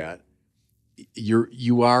do that,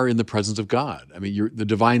 you are in the presence of God. I mean, the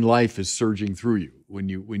divine life is surging through you when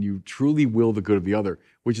you truly will the good of the other,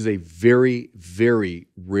 which is a very, very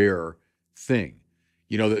rare thing.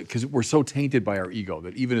 Because we're so tainted by our ego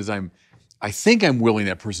that even as I think I'm willing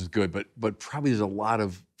that person's good, but probably there's a lot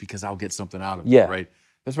of, because I'll get something out of it, right?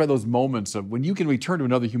 That's why those moments of when you can return to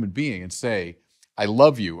another human being and say, "I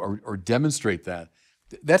love you," or demonstrate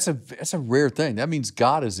that's a rare thing. That means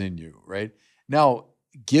God is in you, right? Now,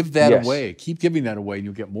 give that away. Keep giving that away, and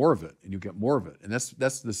you'll get more of it, and you'll get more of it. And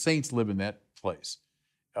that's the saints live in that place.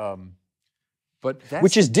 But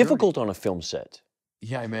which is difficult on a film set.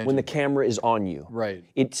 Yeah, I imagine. When the camera is on you. Right.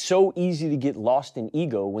 It's so easy to get lost in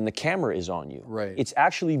ego when the camera is on you. Right.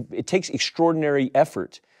 It takes extraordinary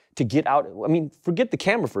effort to get out. I mean, forget the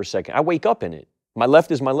camera for a second. I wake up in it. My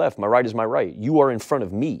left is my left, my right is my right. You are in front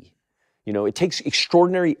of me. It takes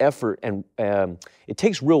extraordinary effort, and it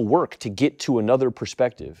takes real work to get to another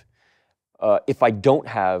perspective. If I don't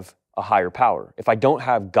have a higher power, if I don't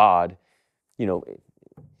have God,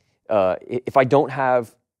 if I don't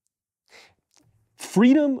have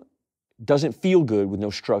freedom, doesn't feel good with no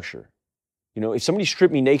structure. If somebody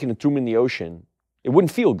stripped me naked and threw me in the ocean, it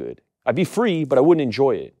wouldn't feel good. I'd be free, but I wouldn't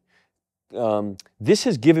enjoy it. This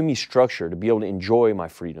has given me structure to be able to enjoy my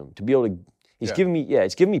freedom, to be able to He's giving me,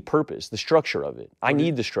 it's giving me purpose, the structure of it. I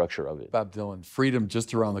need the structure of it. Bob Dylan, freedom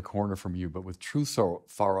just around the corner from you, but with truth so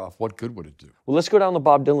far off, what good would it do? Well, let's go down the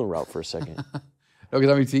Bob Dylan route for a second. No, because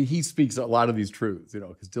I mean, see, he speaks a lot of these truths,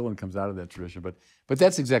 because Dylan comes out of that tradition. But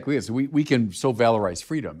that's exactly it. So we can so valorize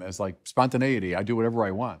freedom as like spontaneity. I do whatever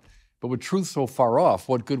I want. But with truth so far off,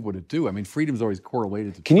 what good would it do? I mean, freedom's always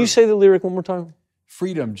correlated to Can you say the lyric one more time?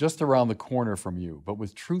 Freedom just around the corner from you, but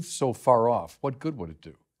with truth so far off, what good would it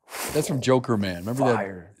do? That's from Joker Man. Remember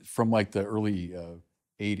that from like the early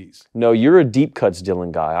 80s? No, you're a deep cuts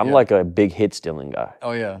Dylan guy. I'm like a big hits Dylan guy.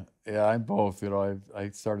 Oh, yeah. Yeah, I'm both. I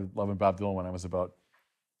started loving Bob Dylan when I was about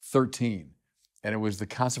 13, and it was the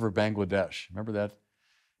concert for Bangladesh. Remember that?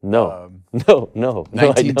 No, no,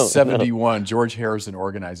 1971, George Harrison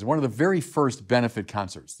organized it. One of the very first benefit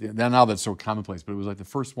concerts. Now that's so commonplace, but it was like the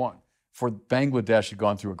first one. For Bangladesh had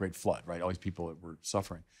gone through a great flood, right? All these people that were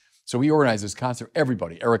suffering. So he organized this concert.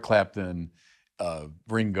 Everybody, Eric Clapton,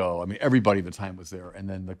 Ringo, I mean, everybody at the time was there. And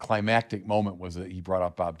then the climactic moment was that he brought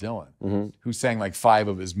up Bob Dylan, who sang like 5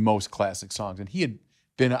 of his most classic songs. And he had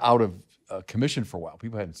been out of commission for a while.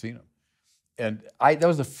 People hadn't seen him. And that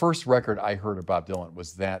was the first record I heard of Bob Dylan,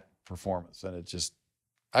 was that performance. And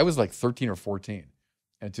I was like 13 or 14,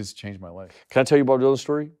 and it just changed my life. Can I tell you Bob Dylan's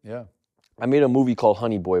story? Yeah. I made a movie called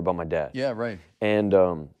Honey Boy about my dad. Yeah, right.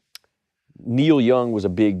 And Neil Young was a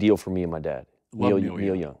big deal for me and my dad. Love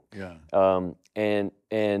Neil Young. Yeah.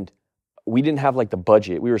 And we didn't have like the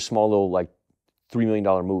budget. We were a small little like $3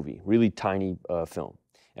 million movie, really tiny film.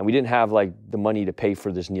 And we didn't have like the money to pay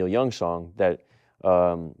for this Neil Young song that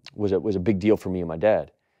was a big deal for me and my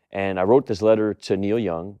dad. And I wrote this letter to Neil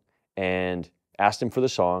Young and asked him for the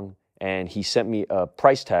song, and he sent me a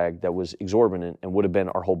price tag that was exorbitant and would have been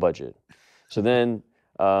our whole budget. So then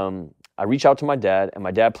I reach out to my dad, and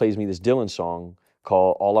my dad plays me this Dylan song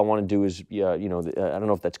called "All I Want to Do Is," I don't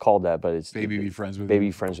know if that's called that, but it's Baby Be Friends With You. Baby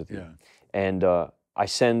Be Friends With You. Yeah. And I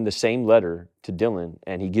send the same letter to Dylan,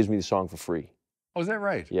 and he gives me the song for free. Oh, is that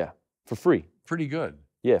right? Yeah, for free. Pretty good.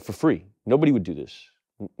 Yeah, for free. Nobody would do this.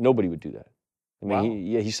 Nobody would do that. I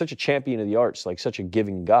mean, Wow. he's such a champion of the arts, like such a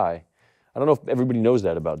giving guy. I don't know if everybody knows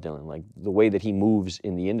that about Dylan, like the way that he moves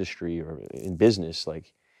in the industry or in business.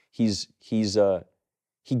 Like he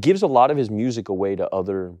gives a lot of his music away to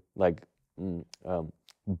other like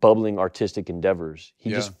bubbling artistic endeavors. He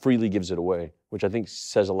just freely gives it away, which I think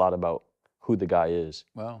says a lot about who the guy is.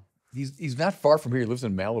 Wow. He's not far from here. He lives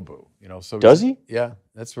in Malibu, So does he? Yeah,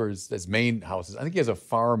 that's where his main house is. I think he has a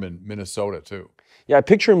farm in Minnesota too. Yeah, I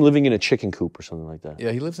picture him living in a chicken coop or something like that.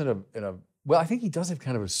 Yeah, he lives in a. Well, I think he does have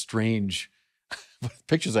kind of a strange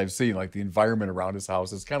pictures I've seen, like the environment around his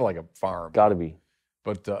house. It's kind of like a farm. Got to be.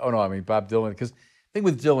 But I mean Bob Dylan, because the thing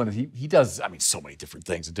with Dylan, he does, I mean, so many different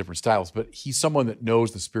things and different styles, but he's someone that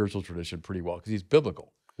knows the spiritual tradition pretty well because he's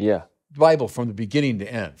biblical. Yeah. The Bible from the beginning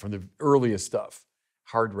to end, from the earliest stuff,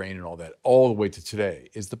 Hard Rain and all that, all the way to today,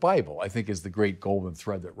 is the Bible, I think, is the great golden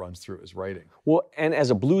thread that runs through his writing. Well, and as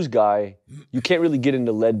a blues guy, you can't really get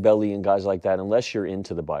into Lead Belly and guys like that unless you're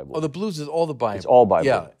into the Bible. Oh, the blues is all the Bible. It's all Bible.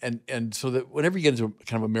 Yeah, and so that whenever you get into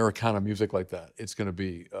kind of Americana music like that, it's going to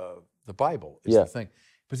be the Bible is the thing.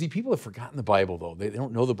 But see, people have forgotten the Bible, though. They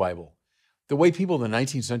don't know the Bible. The way people in the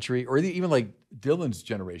 19th century, or even like Dylan's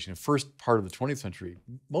generation, first part of the 20th century,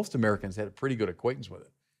 most Americans had a pretty good acquaintance with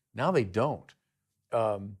it. Now they don't.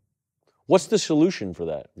 What's the solution for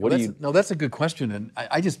that? No, that's a good question. And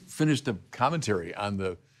I just finished a commentary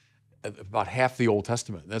on about half the Old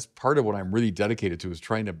Testament. And that's part of what I'm really dedicated to, is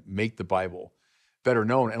trying to make the Bible better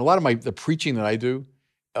known. And a lot of the preaching that I do,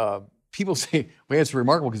 people say, well, it's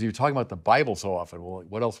remarkable because you're talking about the Bible so often. Well,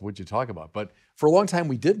 what else would you talk about? But for a long time,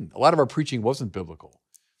 we didn't. A lot of our preaching wasn't biblical.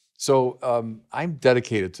 So I'm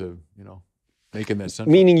dedicated to, making that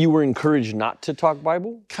central. Meaning you were encouraged not to talk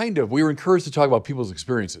Bible? Kind of. We were encouraged to talk about people's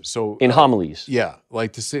experiences. So in homilies? Yeah.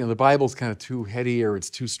 Like to say the Bible's kind of too heady, or it's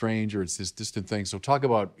too strange, or it's this distant thing. So talk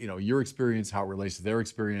about, your experience, how it relates to their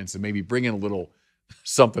experience, and maybe bring in a little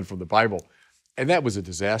something from the Bible. And that was a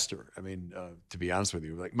disaster. I mean, to be honest with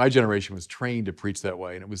you, like my generation was trained to preach that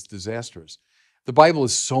way, and it was disastrous. The Bible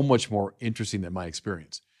is so much more interesting than my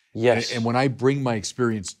experience. Yes. And when I bring my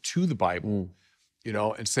experience to the Bible,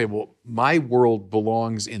 and say, well, my world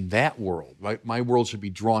belongs in that world. Right? My world should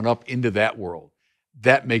be drawn up into that world.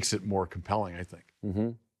 That makes it more compelling, I think. Mm-hmm.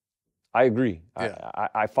 I agree. Yeah.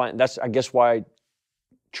 I find that's, I guess, why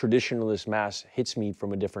traditionalist mass hits me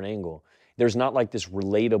from a different angle. There's not like this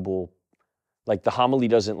relatable, like the homily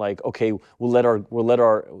doesn't like, okay, we'll let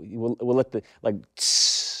the like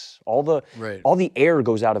all the air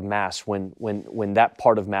goes out of mass when that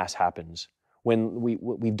part of mass happens. when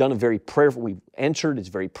we've done a very prayerful, we've entered, it's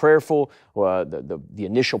very prayerful, the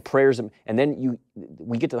initial prayers, and then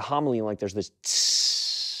we get to the homily and like there's this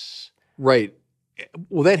tss. Right.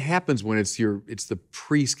 Well, that happens when it's the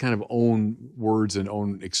priest's kind of own words and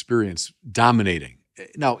own experience dominating.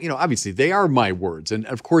 Now, obviously they are my words, and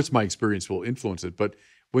of course my experience will influence it, but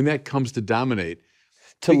when that comes to dominate.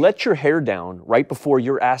 To let your hair down right before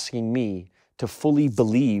you're asking me to fully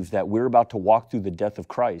believe that we're about to walk through the death of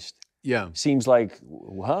Christ. Yeah. Seems like,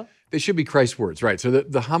 huh? They should be Christ's words, right? So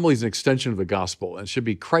the homily is an extension of the gospel, and it should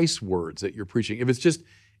be Christ's words that you're preaching.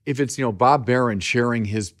 If it's Bob Barron sharing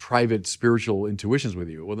his private spiritual intuitions with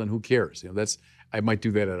you, well then who cares? I might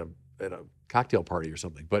do that at a cocktail party or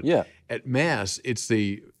something. But at Mass, it's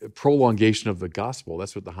the prolongation of the gospel.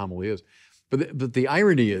 That's what the homily is. But the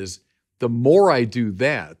irony is, the more I do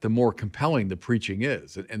that, the more compelling the preaching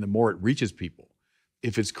is, and the more it reaches people.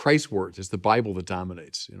 If it's Christ's words, it's the Bible that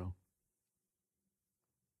dominates,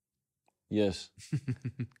 Yes.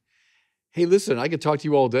 Hey, listen, I could talk to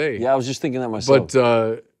you all day. Yeah, I was just thinking that myself.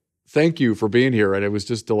 But thank you for being here, and it was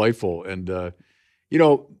just delightful. And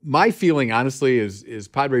my feeling, honestly, is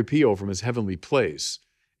Padre Pio from his heavenly place.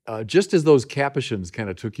 Just as those Capuchins kind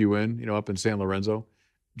of took you in, up in San Lorenzo,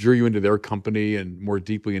 drew you into their company and more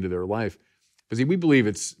deeply into their life. But see, we believe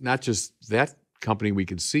it's not just that company we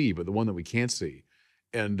can see, but the one that we can't see.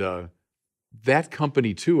 And that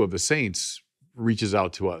company, too, of the saints reaches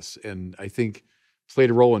out to us. And I think played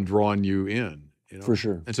a role in drawing you in. For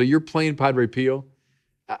sure. And so you're playing Padre Pio.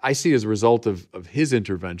 I see it as a result of his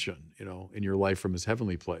intervention, in your life from his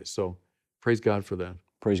heavenly place. So praise God for that.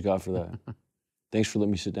 Praise God for that. Thanks for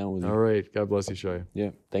letting me sit down with you. All right. God bless you, Shia.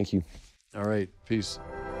 Yeah, thank you. All right. Peace.